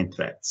practices and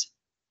threats.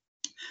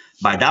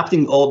 By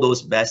adopting all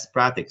those best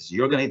practices,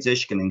 your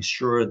organization can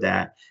ensure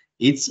that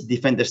its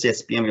Defender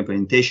CSPM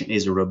implementation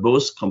is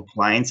robust,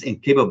 compliant,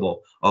 and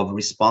capable of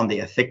responding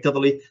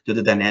effectively to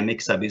the dynamic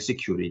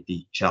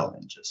cybersecurity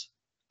challenges.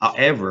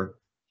 However,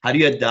 how do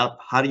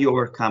you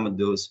overcome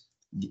those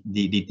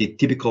the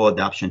typical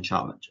adoption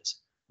challenges?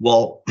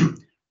 Well,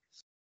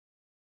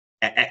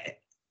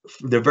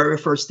 the very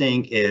first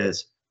thing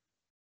is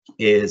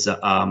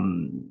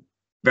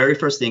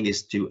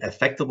to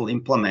effectively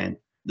implement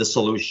the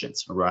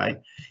solutions,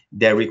 right?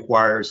 That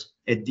requires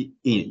the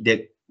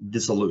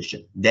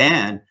solution.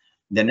 Then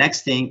the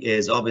next thing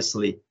is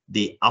obviously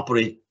the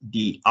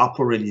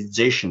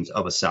operationalizations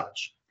of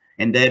such,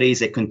 and that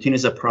is a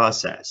continuous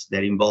process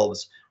that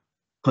involves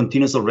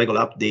continuous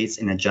regular updates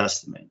and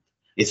adjustment.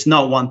 It's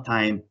not one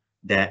time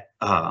that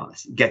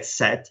gets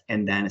set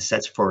and then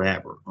sets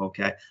forever.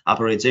 Okay,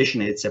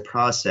 operationalization, it's a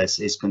process,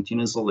 is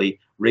continuously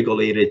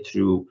regulated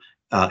through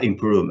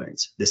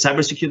improvements. The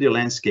cybersecurity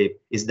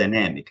landscape is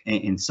dynamic,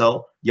 and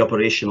so the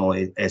operational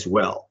as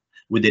well.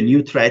 With the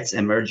new threats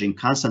emerging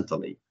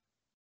constantly,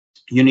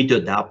 you need to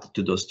adapt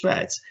to those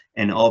threats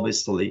and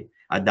obviously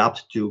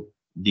adapt to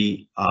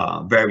the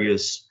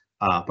various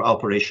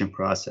operation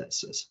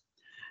processes.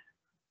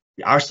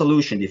 Our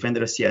solution,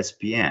 Defender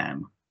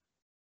CSPM,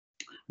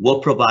 will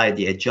provide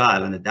the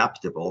agile and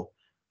adaptable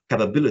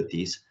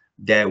capabilities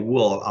that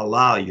will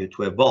allow you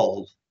to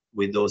evolve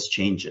with those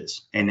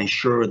changes and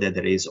ensure that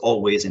there is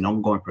always an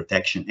ongoing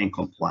protection and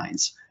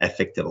compliance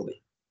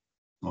effectively.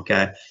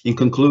 Okay. In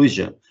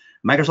conclusion,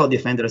 Microsoft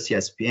Defender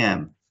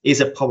CSPM is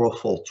a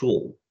powerful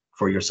tool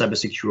for your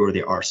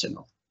cybersecurity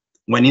arsenal.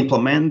 When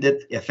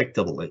implemented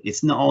effectively,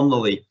 it's not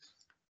only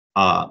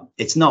a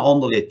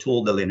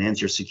tool that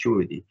enhances your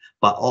security,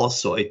 but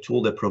also a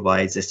tool that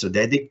provides a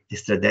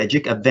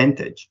strategic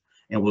advantage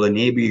and will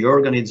enable your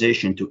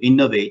organization to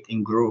innovate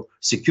and grow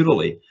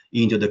securely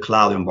into the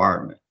cloud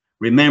environment.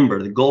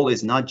 Remember, the goal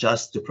is not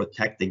just to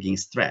protect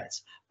against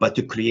threats, but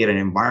to create an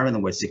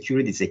environment where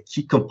security is a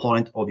key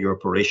component of your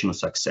operational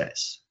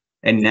success.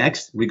 And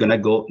next, we're going to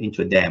go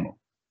into a demo.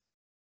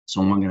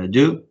 So what I'm going to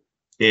do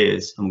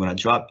is I'm going to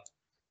drop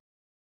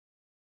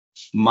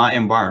my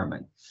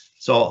environment.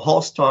 So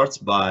all starts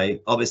by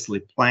obviously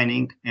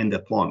planning and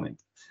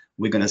deployment.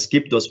 we're going to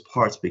skip those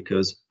parts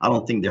because I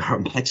don't think there are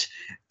much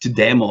to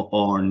demo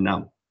on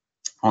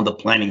the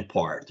planning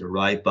part,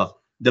 right? But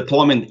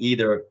deployment,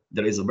 either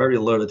there is a very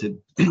little to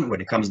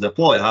when it comes to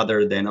deploy,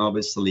 other than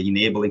obviously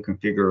enable and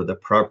configure the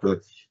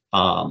proper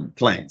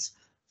plans.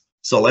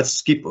 So let's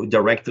skip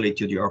directly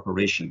to the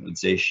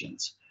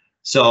operationalizations.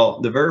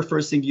 So the very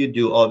first thing you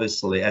do,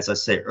 obviously, as I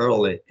said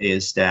earlier,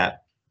 is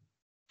that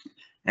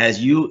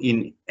as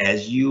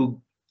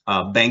you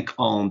bank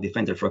on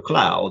Defender for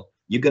Cloud,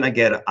 you're gonna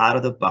get out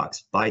of the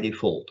box by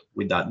default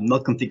without no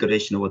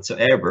configuration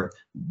whatsoever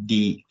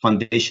the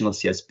foundational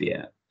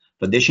CSPM.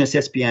 Foundational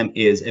CSPM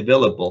is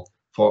available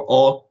for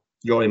all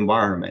your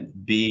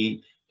environment,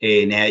 be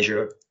in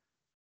Azure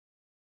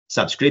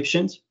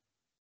subscriptions,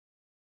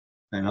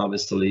 and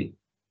obviously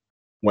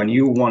when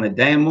you want a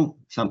demo,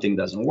 something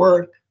doesn't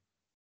work.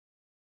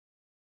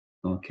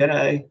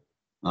 Okay,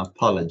 I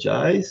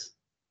apologize.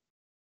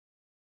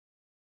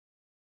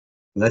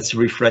 Let's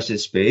refresh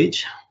this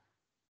page.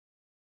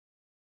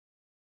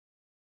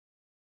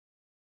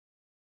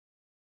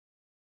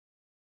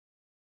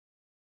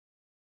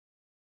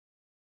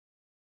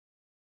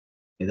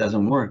 It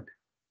doesn't work.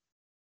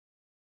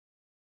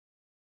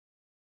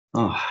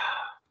 Oh.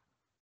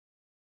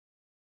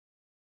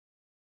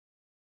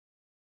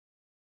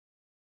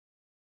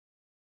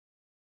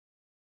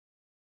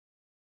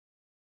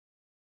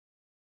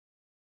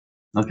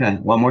 Okay,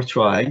 one more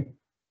try.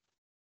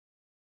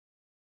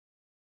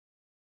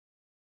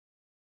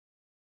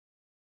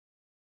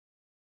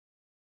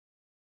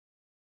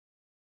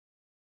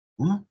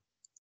 Huh?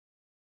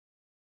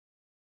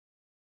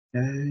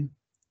 Okay.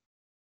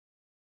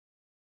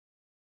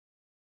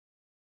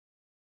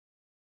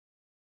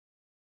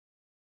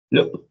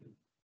 Nope.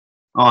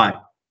 All right.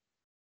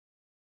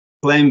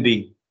 Plan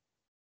B.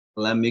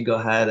 Let me go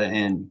ahead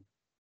and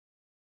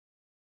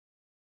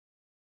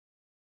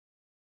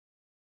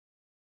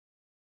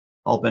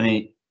open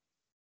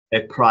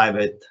a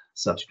private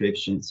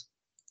subscriptions.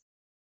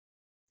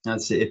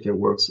 Let's see if it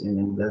works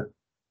in that.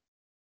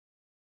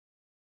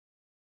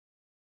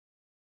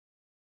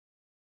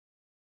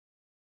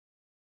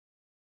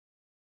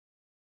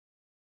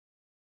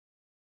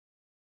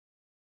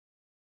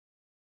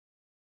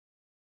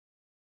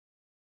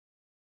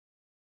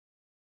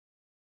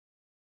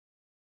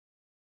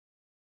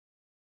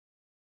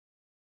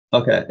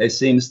 Okay, it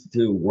seems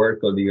to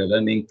work over here.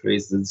 Let me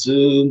increase the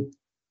zoom.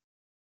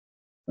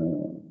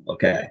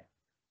 Okay.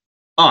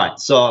 All right,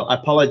 so I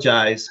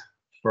apologize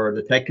for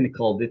the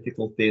technical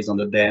difficulties on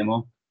the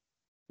demo.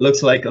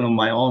 Looks like on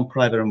my own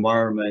private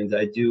environment,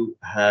 I do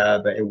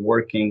have a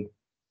working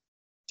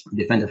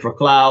Defender for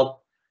Cloud.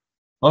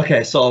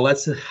 Okay, so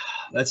let's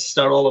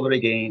start all over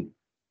again.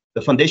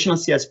 The foundational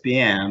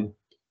CSPM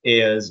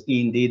is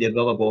indeed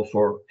available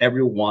for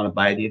everyone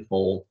by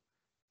default,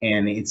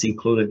 and it's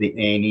included in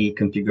any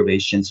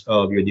configurations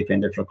of your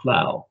Defender for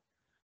Cloud.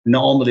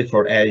 Not only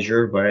for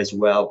Azure, but as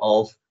well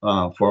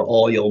for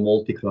all your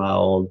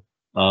multi-cloud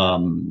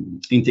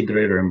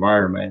integrator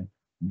environment,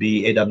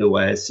 be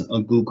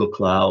AWS, Google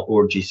Cloud,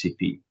 or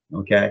GCP.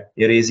 Okay,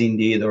 it is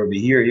indeed over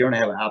here. You don't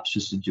have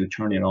options to do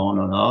turn it on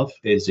and off.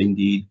 It's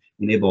indeed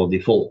enable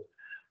default.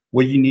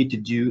 What you need to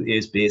do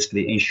is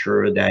basically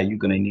ensure that you're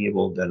going to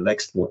enable the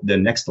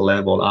next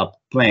level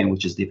up plan,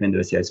 which is Defender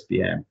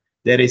CSPM.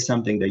 That is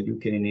something that you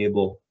can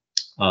enable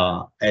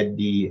at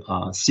the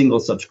single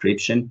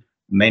subscription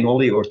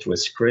manually or through a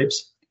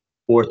scripts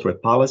or through a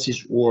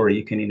policies, or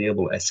you can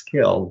enable a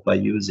scale by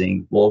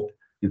using both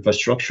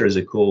infrastructure as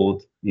a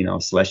code,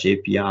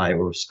 /API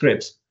or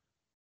scripts,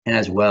 and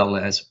as well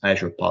as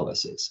Azure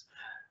policies.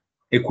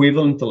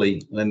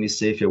 Equivalently, let me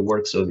see if it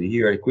works over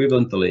here.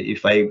 Equivalently,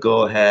 if I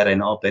go ahead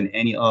and open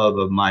any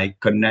of my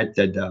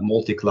connected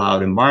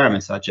multi-cloud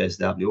environments, such as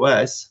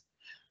AWS,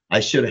 I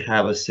should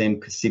have a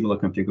similar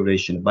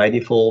configuration. By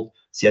default,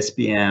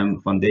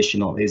 CSPM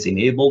foundational is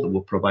enabled. It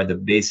will provide the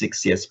basic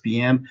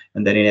CSPM,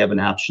 and then you have an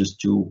options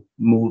to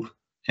move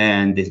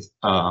and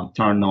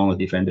turn on the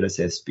Defender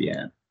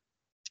CSPM.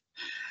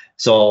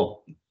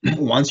 So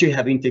once you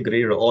have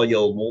integrated all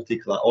your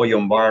multi-cloud, all your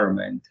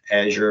environment,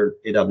 Azure,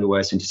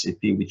 AWS, and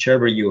GCP,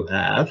 whichever you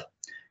have,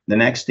 the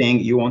next thing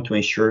you want to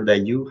ensure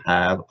that you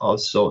have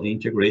also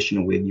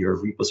integration with your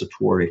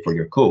repository for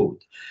your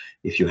code.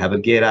 If you have a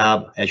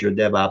GitHub, Azure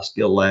DevOps,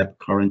 GitLab,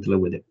 currently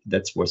with it,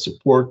 that's for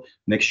support,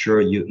 make sure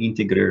you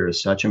integrate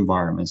such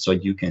environments so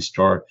you can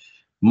start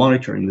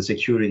monitoring the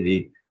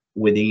security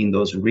within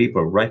those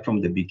repo right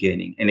from the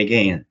beginning. And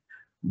again,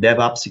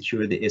 DevOps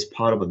security is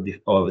part of a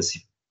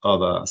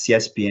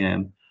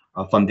CSPM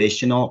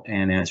foundational,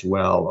 and as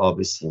well,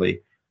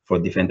 obviously, for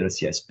Defender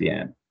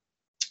CSPM.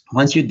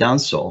 Once you've done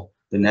so,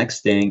 the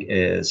next thing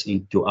is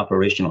into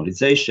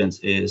operationalizations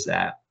is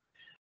that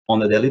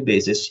on a daily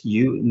basis,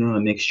 you want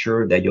to make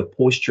sure that your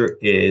posture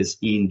is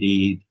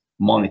indeed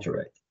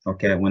monitored.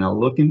 Okay, when I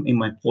look in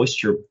my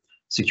posture,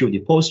 security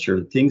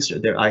posture, things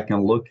that I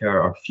can look at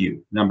are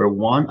few. Number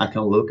one, I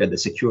can look at the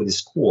security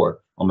score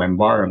on my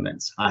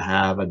environments. I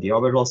have the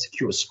overall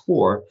secure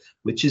score,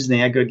 which is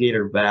the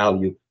aggregated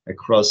value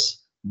across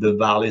the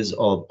values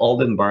of all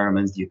the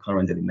environments you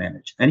currently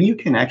manage. And you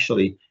can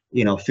actually,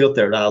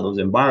 filter out those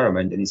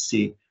environments and you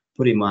see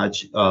pretty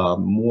much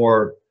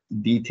more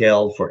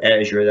detail for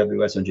Azure,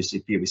 AWS, and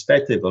GCP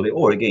respectively,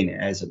 or again,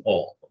 as an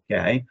all,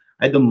 okay?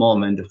 At the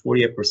moment, the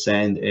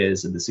 48%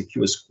 is the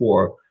secure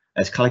score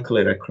as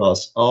calculated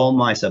across all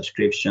my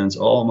subscriptions,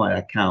 all my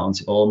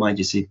accounts, all my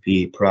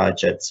GCP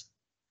projects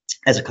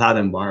as a cloud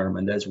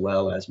environment, as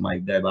well as my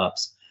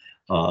DevOps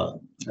uh,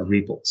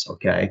 repos,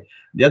 okay?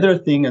 The other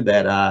thing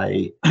that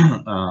I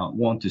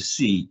want to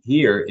see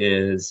here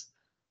is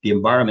the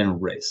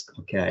environment risk,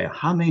 okay?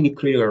 How many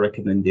critical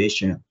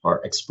recommendations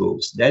are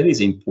exposed? That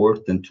is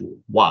important too.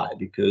 Why?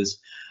 Because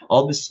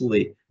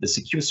obviously the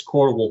secure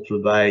score will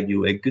provide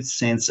you a good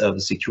sense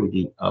of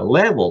security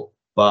level,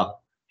 but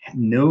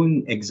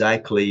knowing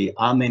exactly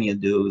how many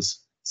of those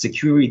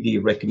security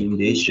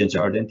recommendations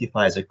are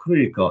identified as a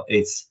critical,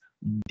 it's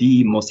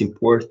the most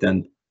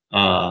important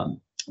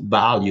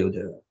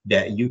value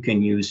that you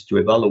can use to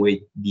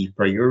evaluate the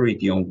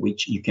priority on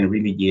which you can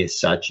remediate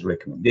such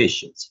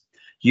recommendations.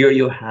 Here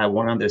you have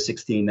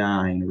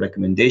 169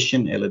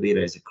 recommendation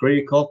elevated as a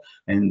critical,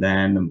 and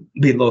then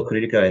below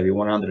critical,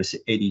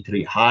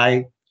 183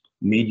 high,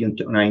 medium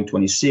to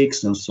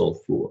 926, and so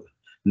forth.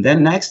 And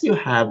then next you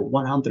have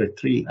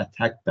 103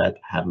 attack paths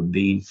have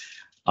been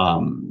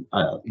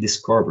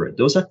discovered.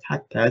 Those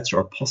attack paths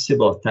are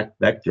possible attack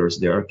vectors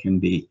that can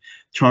be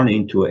turned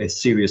into a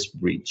serious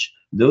breach.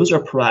 Those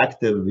are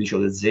proactive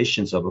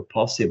visualizations of a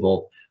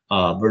possible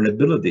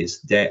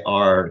vulnerabilities that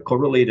are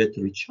correlated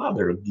to each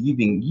other,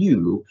 giving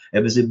you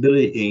a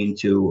visibility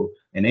into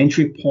an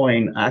entry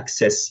point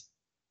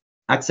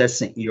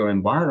accessing your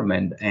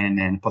environment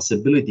and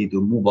possibility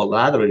to move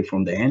laterally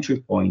from the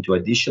entry point to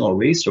additional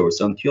resource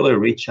until you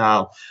reach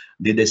out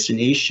the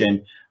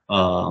destination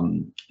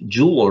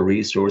Giulio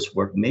resource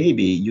where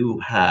maybe you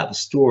have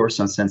stored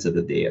some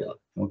sensitive data,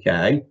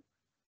 okay?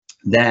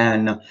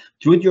 Then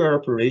through your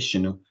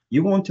operation,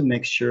 you want to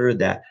make sure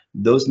that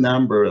this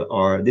number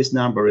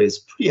is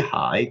pretty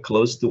high,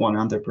 close to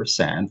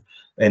 100%,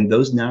 and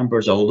those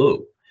numbers are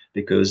low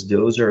because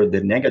those are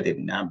the negative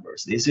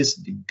numbers. This is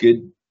the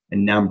good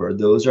number.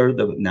 Those are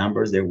the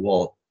numbers that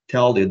will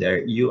tell you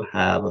that you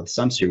have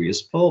some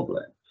serious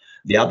problem.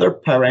 The other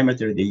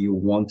parameter that you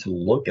want to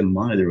look and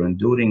monitor and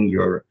during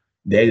your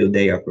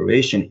day-to-day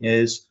operation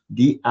is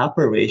the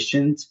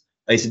operations,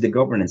 is the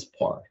governance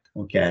part,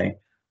 okay?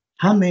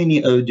 How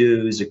many of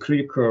those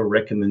critical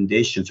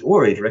recommendations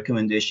or a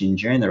recommendation in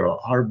general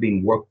are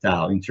being worked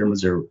out in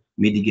terms of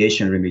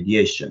mitigation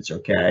remediations,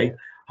 okay?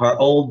 Are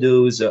all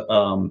those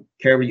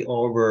carry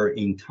over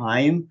in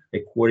time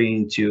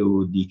according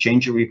to the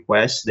change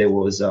request that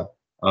was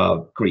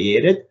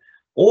created,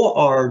 or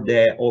are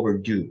they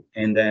overdue?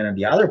 And then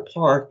the other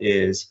part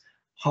is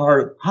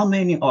how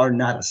many are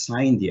not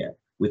assigned yet,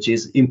 which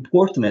is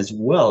important as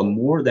well,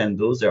 more than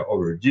those that are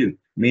overdue,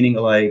 meaning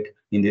like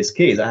in this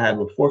case, I have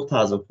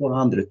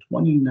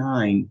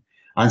 4,429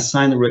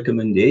 unsigned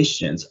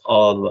recommendations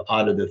out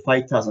of the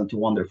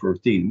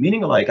 5,214,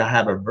 meaning like I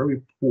have a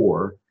very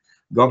poor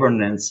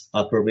governance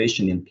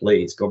operation in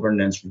place,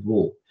 governance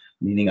rule,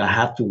 meaning I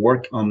have to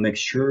work on make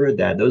sure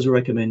that those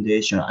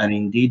recommendations are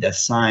indeed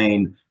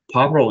assigned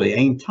properly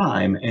in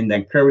time and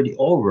then carried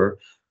over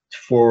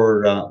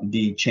for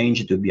the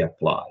change to be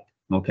applied.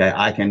 Okay,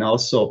 I can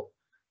also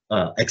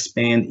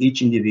expand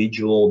each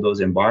individual those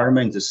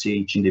environments to see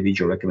each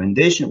individual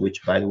recommendation, which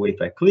by the way,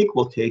 if I click,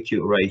 will take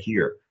you right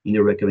here in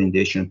the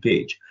recommendation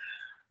page.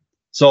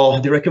 So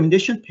the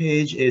recommendation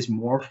page is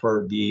more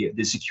for the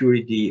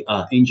security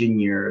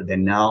engineer that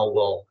now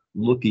will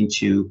look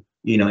into,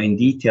 in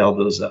detail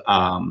those,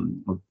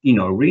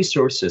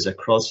 resources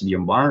across the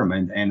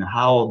environment and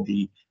how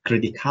the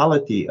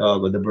criticality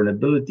of the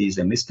vulnerabilities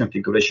and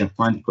misconfiguration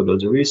finding for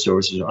those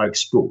resources are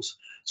exposed.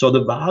 So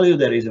the value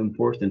that is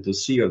important to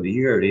see over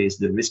here is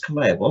the risk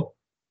level,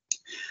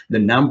 the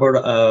number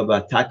of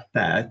attack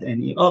path,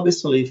 and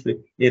obviously if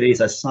it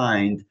is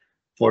assigned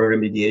for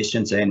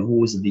remediations and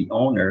who's the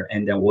owner,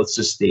 and then what's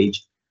the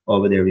stage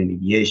of the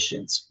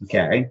remediations,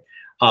 okay?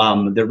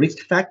 The risk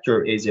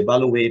factor is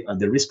evaluated,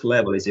 the risk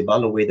level is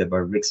evaluated by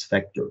risk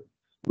factor.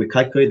 We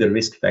calculate the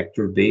risk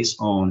factor based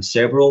on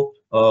several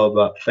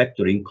of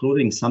factors,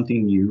 including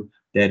something new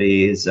that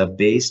is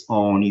based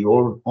on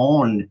your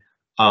own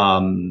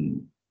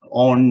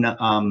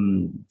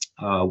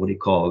what do you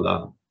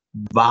call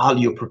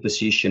value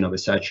proposition of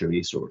such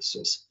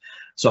resources.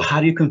 So how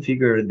do you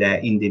configure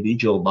that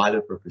individual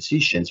value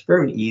propositions?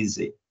 Very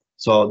easy.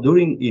 So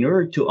in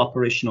order to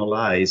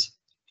operationalize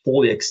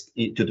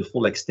to the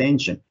full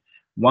extension,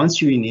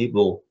 once you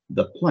enable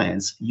the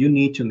plans, you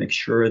need to make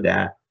sure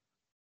that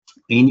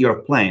in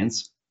your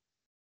plans,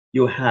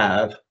 you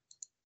have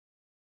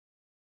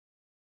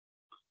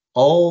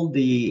all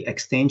the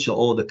extension,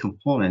 all the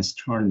components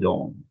turned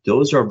on.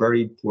 Those are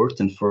very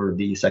important for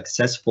the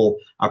successful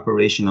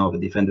operation of the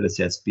Defender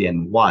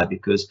CSPM. Why?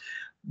 Because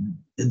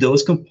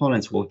those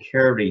components will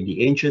carry the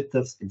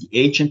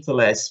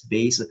agentless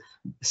based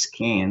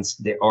scans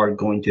that are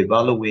going to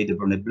evaluate the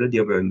vulnerability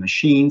of our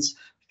machines,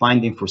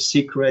 finding for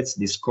secrets,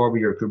 discover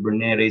your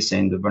Kubernetes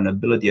and the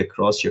vulnerability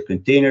across your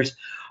containers.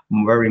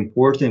 Very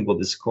important, will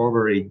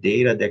discover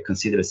data that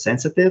considered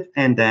sensitive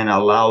and then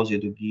allows you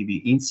to give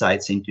you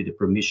insights into the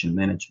permission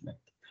management.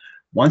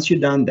 Once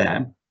you've done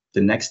that,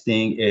 the next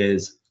thing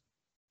is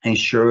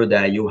ensure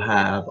that you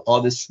have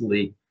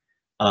obviously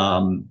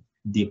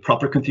the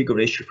proper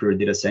configuration for your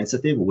data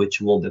sensitive, which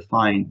will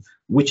define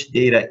which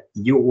data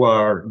you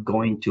are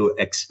going to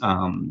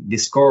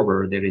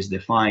discover that is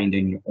defined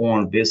in your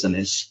own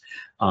business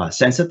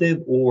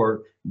sensitive,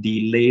 or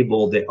the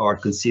label that are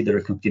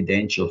considered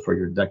confidential for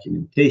your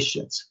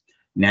documentations.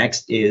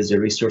 Next is the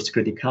resource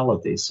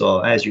criticality. So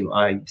as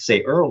I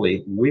say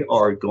early, we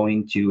are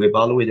going to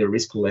evaluate the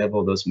risk level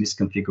of those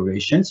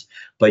misconfigurations,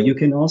 but you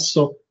can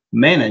also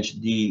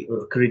manage the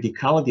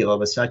criticality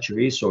of such a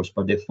resource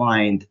by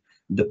define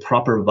the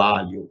proper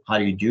value. How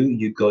do?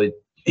 You're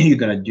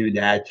going to do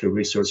that through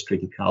resource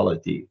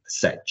criticality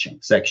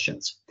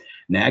sections.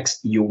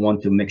 Next, you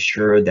want to make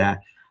sure that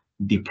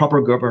the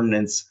proper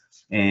governance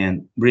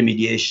and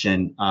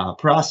remediation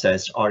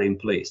process are in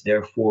place.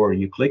 Therefore,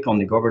 you click on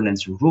the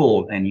governance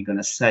rule and you're going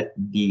to set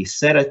the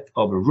set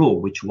of a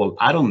rule which will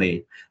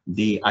automate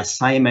the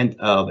assignment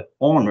of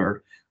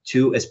owner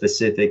to a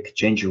specific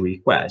change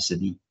request,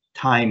 the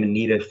time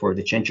needed for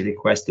the change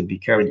request to be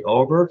carried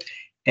over,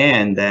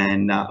 and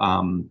then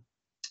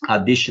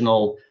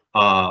additional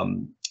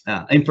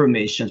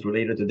information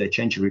related to the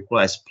change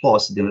request,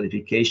 plus the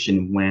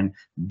notification when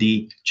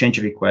the change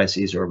request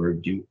is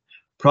overdue.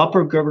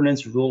 Proper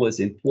governance rule is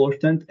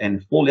important,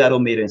 and fully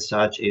automated and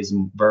such is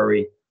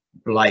very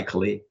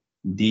likely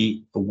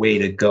the way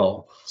to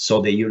go,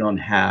 so that you don't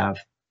have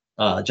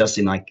just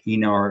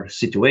in our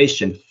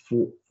situation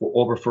for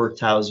over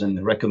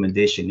 4,000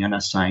 recommendations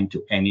unassigned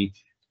to any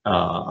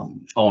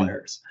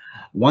owners.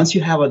 Once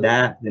you have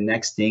that, the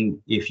next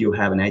thing, if you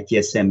have an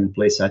ITSM in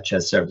place such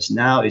as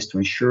ServiceNow, is to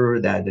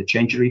ensure that the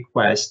change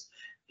request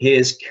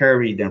is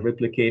carried and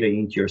replicated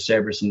into your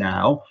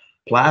ServiceNow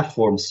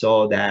platform,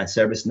 so that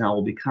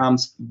ServiceNow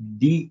becomes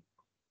the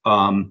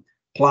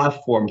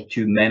platform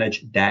to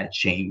manage that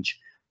change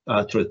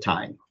through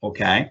time.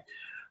 Okay.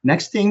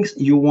 Next things,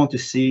 you want to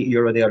see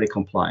your regulatory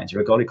compliance.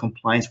 Regulatory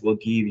compliance will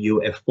give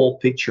you a full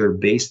picture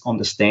based on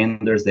the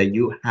standards that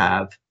you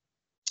have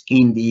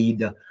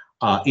indeed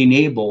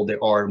enabled that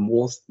are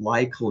most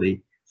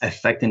likely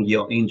affecting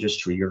your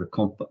industry, your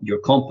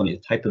company,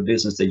 the type of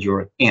business that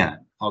you're in.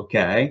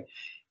 Okay.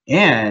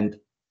 And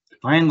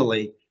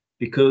finally,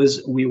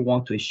 because we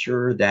want to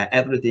ensure that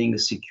everything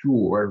is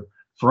secure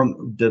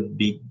from the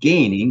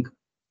beginning,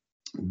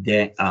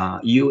 that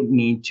you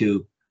need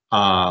to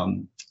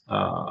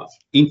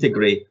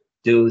integrate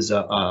those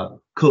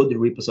code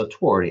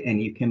repository,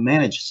 and you can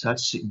manage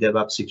such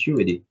DevOps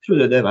security through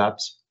the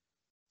DevOps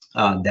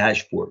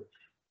dashboard.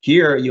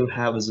 Here you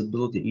have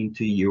visibility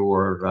into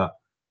your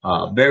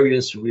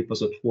various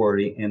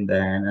repository, and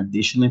then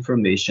additional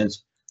information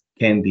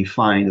can be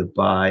found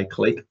by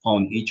click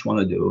on each one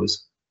of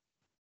those.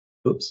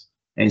 Oops,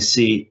 and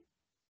see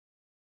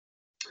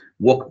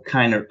what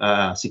kind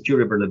of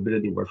security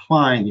vulnerability we're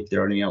finding, if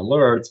there are any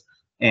alerts,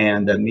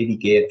 and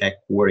mitigate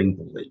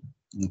accordingly.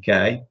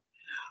 Okay.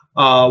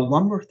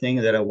 One more thing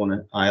that I want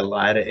to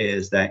highlight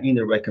is that in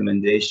the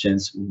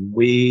recommendations,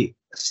 we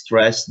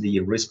stress the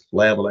risk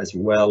level as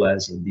well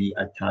as the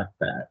attack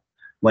path.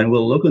 When we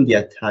look on the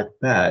attack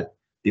path,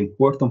 the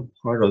important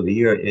part of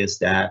here is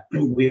that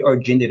we are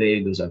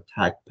generating those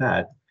attack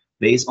path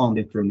based on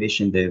the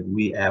information that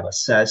we have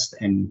assessed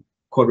and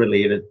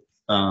correlated,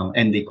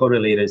 and the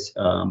correlated,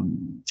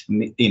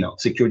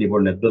 security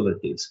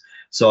vulnerabilities.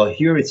 So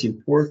here it's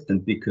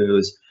important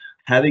because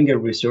having a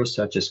resource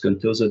such as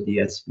Contoso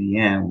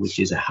CSPM, which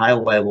is a high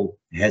level,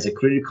 has a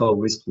critical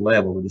risk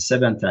level with the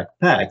 7 attack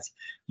paths,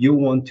 you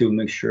want to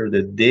make sure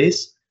that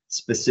this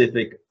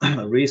specific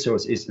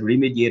resource is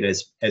remediated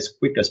as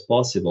quick as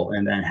possible.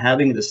 And then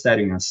having the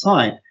static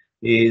assigned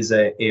is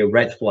a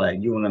red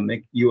flag. You want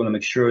to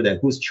make sure that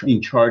who's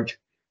in charge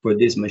for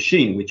this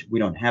machine, which we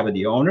don't have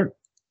the owner,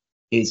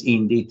 is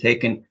indeed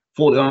taking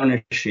full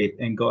ownership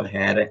and go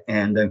ahead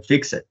and then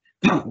fix it.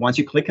 Once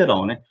you click it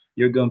on it,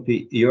 you're going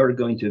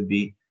to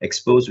be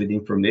exposed with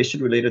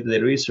information related to the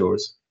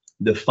resource,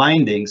 the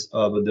findings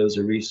of those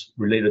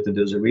related to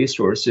those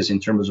resources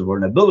in terms of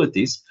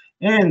vulnerabilities,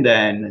 and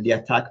then the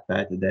attack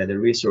path that the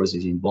resource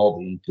is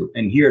involved into.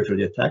 And here through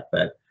the attack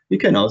path, you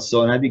can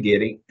also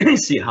navigating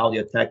see how the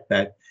attack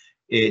path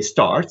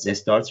starts. It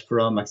starts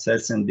from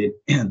accessing the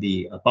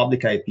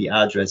public IP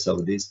address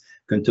of these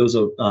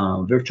Contoso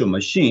virtual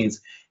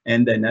machines,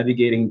 and then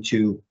navigating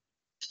to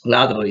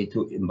laterally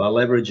by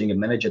leveraging a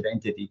managed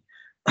identity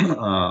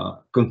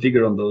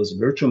configure on those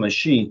virtual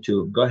machines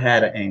to go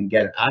ahead and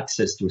get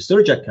access to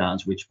storage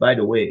accounts, which, by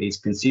the way, is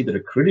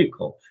considered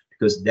critical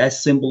because that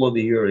symbol over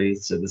here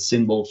is the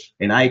symbol,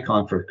 an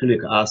icon for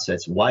critical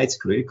assets. Why it's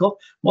critical?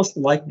 Most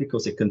likely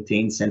because it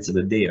contains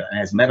sensitive data.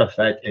 And as a matter of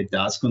fact, it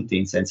does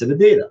contain sensitive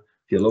data.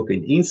 If you look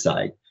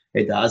inside,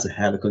 it does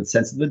have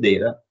sensitive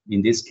data.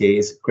 In this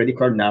case, credit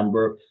card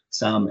number,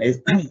 some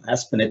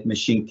ASP.NET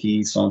machine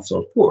keys, so on and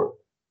so forth.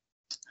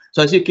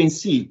 So as you can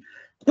see,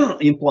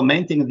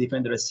 implementing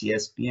Defender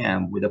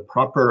CSPM with the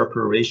proper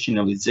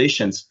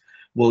operationalizations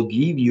will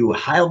give you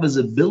high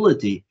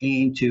visibility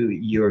into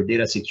your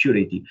data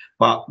security.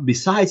 But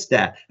besides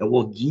that, it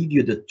will give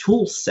you the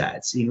tool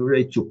sets in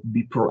order to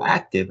be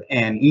proactive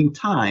and in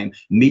time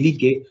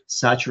mitigate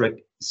such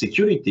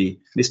security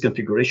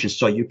misconfiguration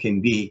so you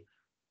can be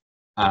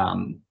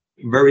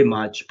very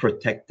much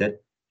protected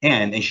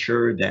and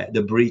ensure that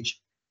the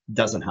breach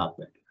doesn't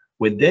happen.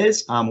 With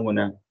this, I'm going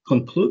to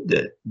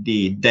conclude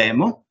the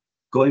demo,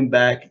 going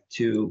back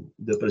to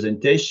the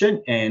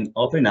presentation and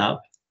open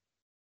up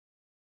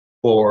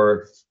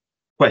for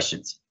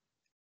questions.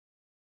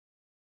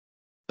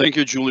 Thank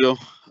you, Giulio.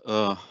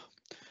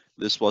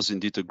 This was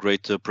indeed a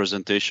great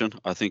presentation.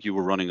 I think you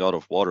were running out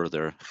of water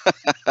there.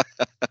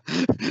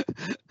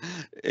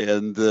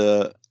 And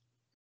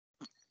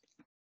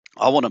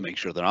I want to make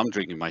sure that I'm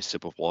drinking my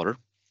sip of water.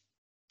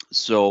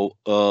 So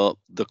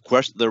the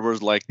question, there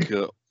was like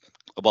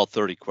about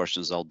 30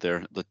 questions out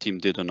there. The team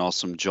did an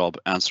awesome job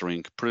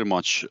answering pretty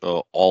much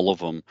all of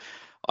them.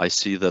 I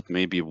see that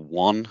maybe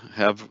one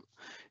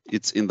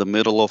it's in the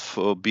middle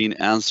of being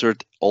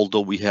answered,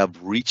 although we have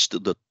reached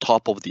the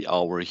top of the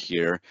hour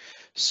here.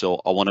 So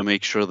I want to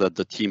make sure that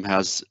the team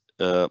has,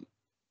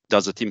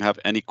 does the team have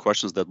any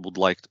questions that would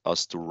like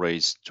us to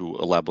raise to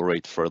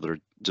elaborate further?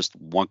 Just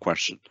one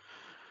question.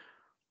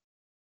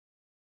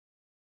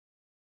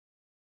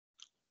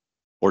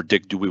 Or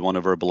Dick, do we want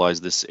to verbalize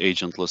this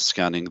agentless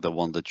scanning, the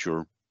one that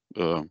you're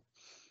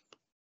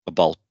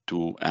about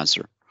to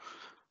answer?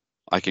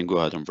 I can go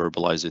ahead and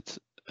verbalize it.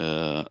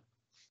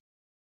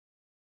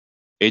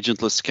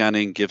 Agentless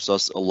scanning gives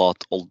us a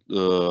lot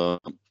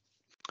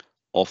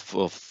of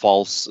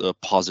false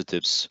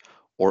positives,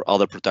 or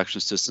other protection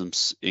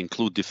systems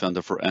include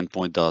Defender for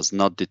Endpoint does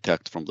not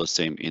detect from the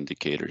same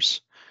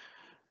indicators.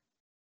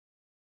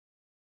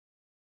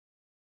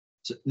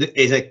 So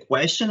is a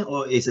question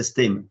or is a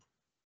statement?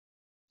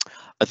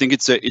 I think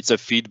it's a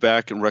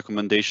feedback and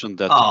recommendation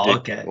that.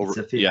 Okay, it's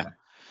a feedback.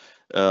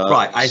 Yeah.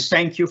 Right. I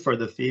thank you for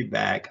the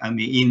feedback. I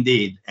mean,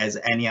 indeed, as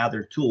any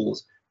other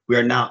tools, we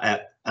are now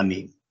at. I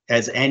mean,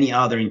 as any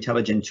other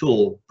intelligent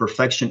tool,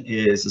 perfection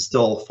is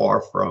still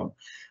far from.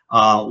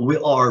 We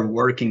are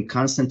working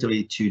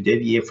constantly to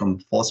deviate from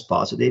false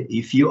positive.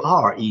 If you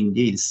are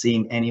indeed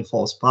seeing any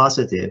false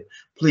positive,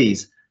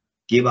 please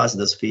give us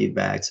those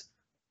feedbacks.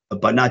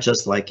 But not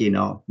just like,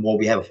 well,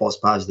 we have a false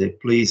positive.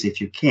 Please,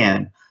 if you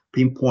can,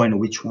 pinpoint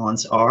which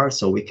ones are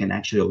so we can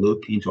actually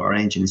look into our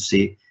engine and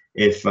see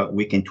if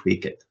we can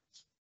tweak it.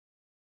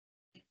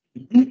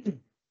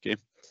 Okay.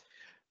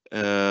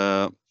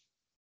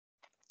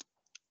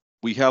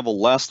 We have a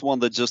last one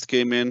that just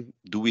came in.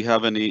 Do we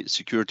have any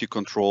security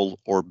control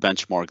or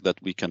benchmark that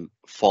we can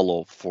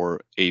follow for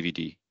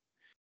AVD?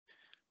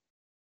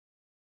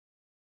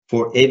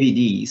 For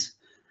AVDs.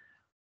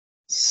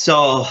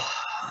 So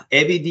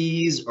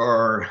AVDs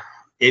or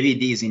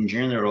AVDs in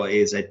general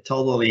is a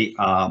totally,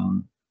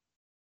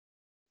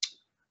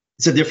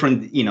 it's a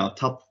different,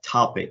 top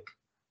topic.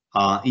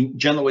 In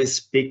generally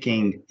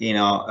speaking,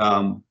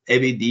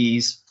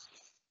 AVDs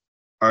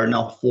are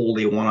not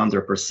fully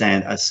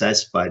 100%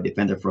 assessed by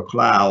Defender for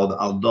Cloud,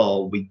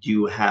 although we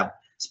do have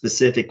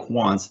specific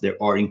ones that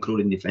are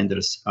including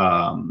Defenders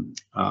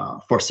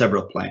for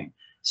several planes.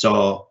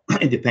 So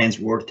it depends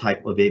what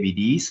type of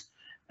AVDs,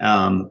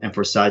 and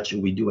for such,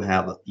 we do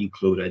have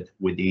included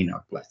within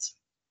our plans.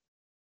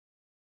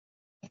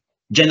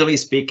 Generally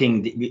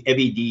speaking, the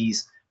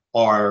AVDs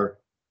are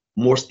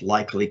most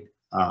likely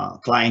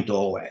client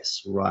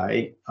OS,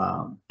 right?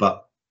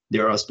 But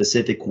there are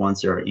specific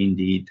ones that are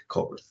indeed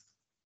covered.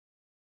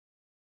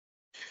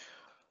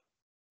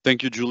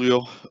 Thank you,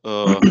 Giulio,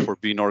 for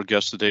being our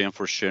guest today and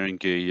for sharing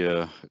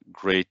a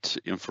great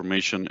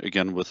information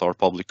again with our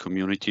public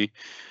community.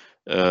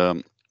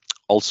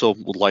 Also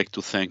would like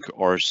to thank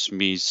our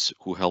SMEs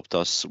who helped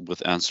us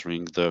with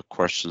answering the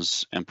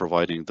questions and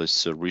providing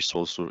this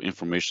resource or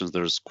information.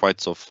 There's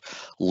quite of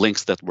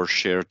links that were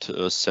shared,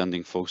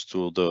 sending folks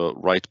to the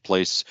right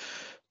place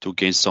to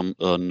gain some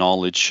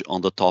knowledge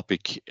on the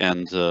topic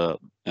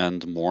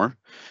and more.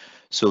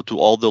 So to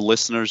all the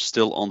listeners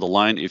still on the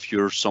line, if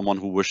you're someone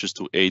who wishes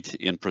to aid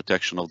in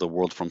protection of the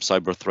world from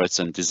cyber threats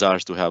and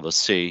desires to have a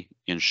say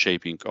in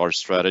shaping our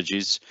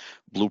strategies,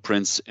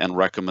 blueprints, and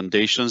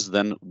recommendations,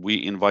 then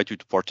we invite you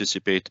to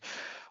participate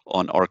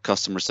on our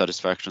customer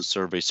satisfaction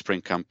survey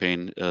spring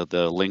campaign,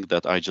 the link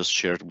that I just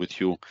shared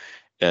with you,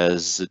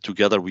 as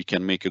together we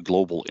can make a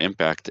global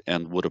impact,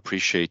 and would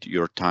appreciate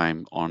your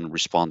time on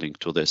responding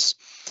to this.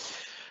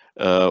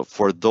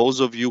 For those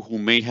of you who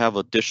may have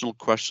additional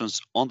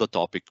questions on the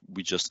topic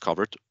we just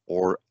covered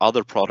or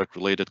other product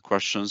related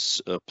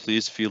questions,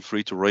 please feel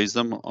free to raise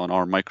them on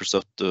our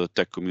Microsoft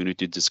Tech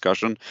Community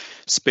discussion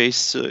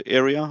space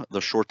area.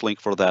 The short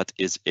link for that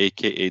is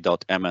aka.ms/MDC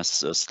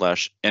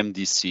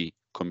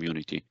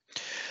community.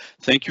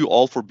 Thank you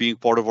all for being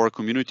part of our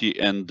community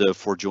and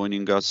for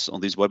joining us on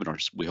these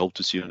webinars. We hope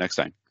to see you next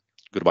time.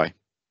 Goodbye.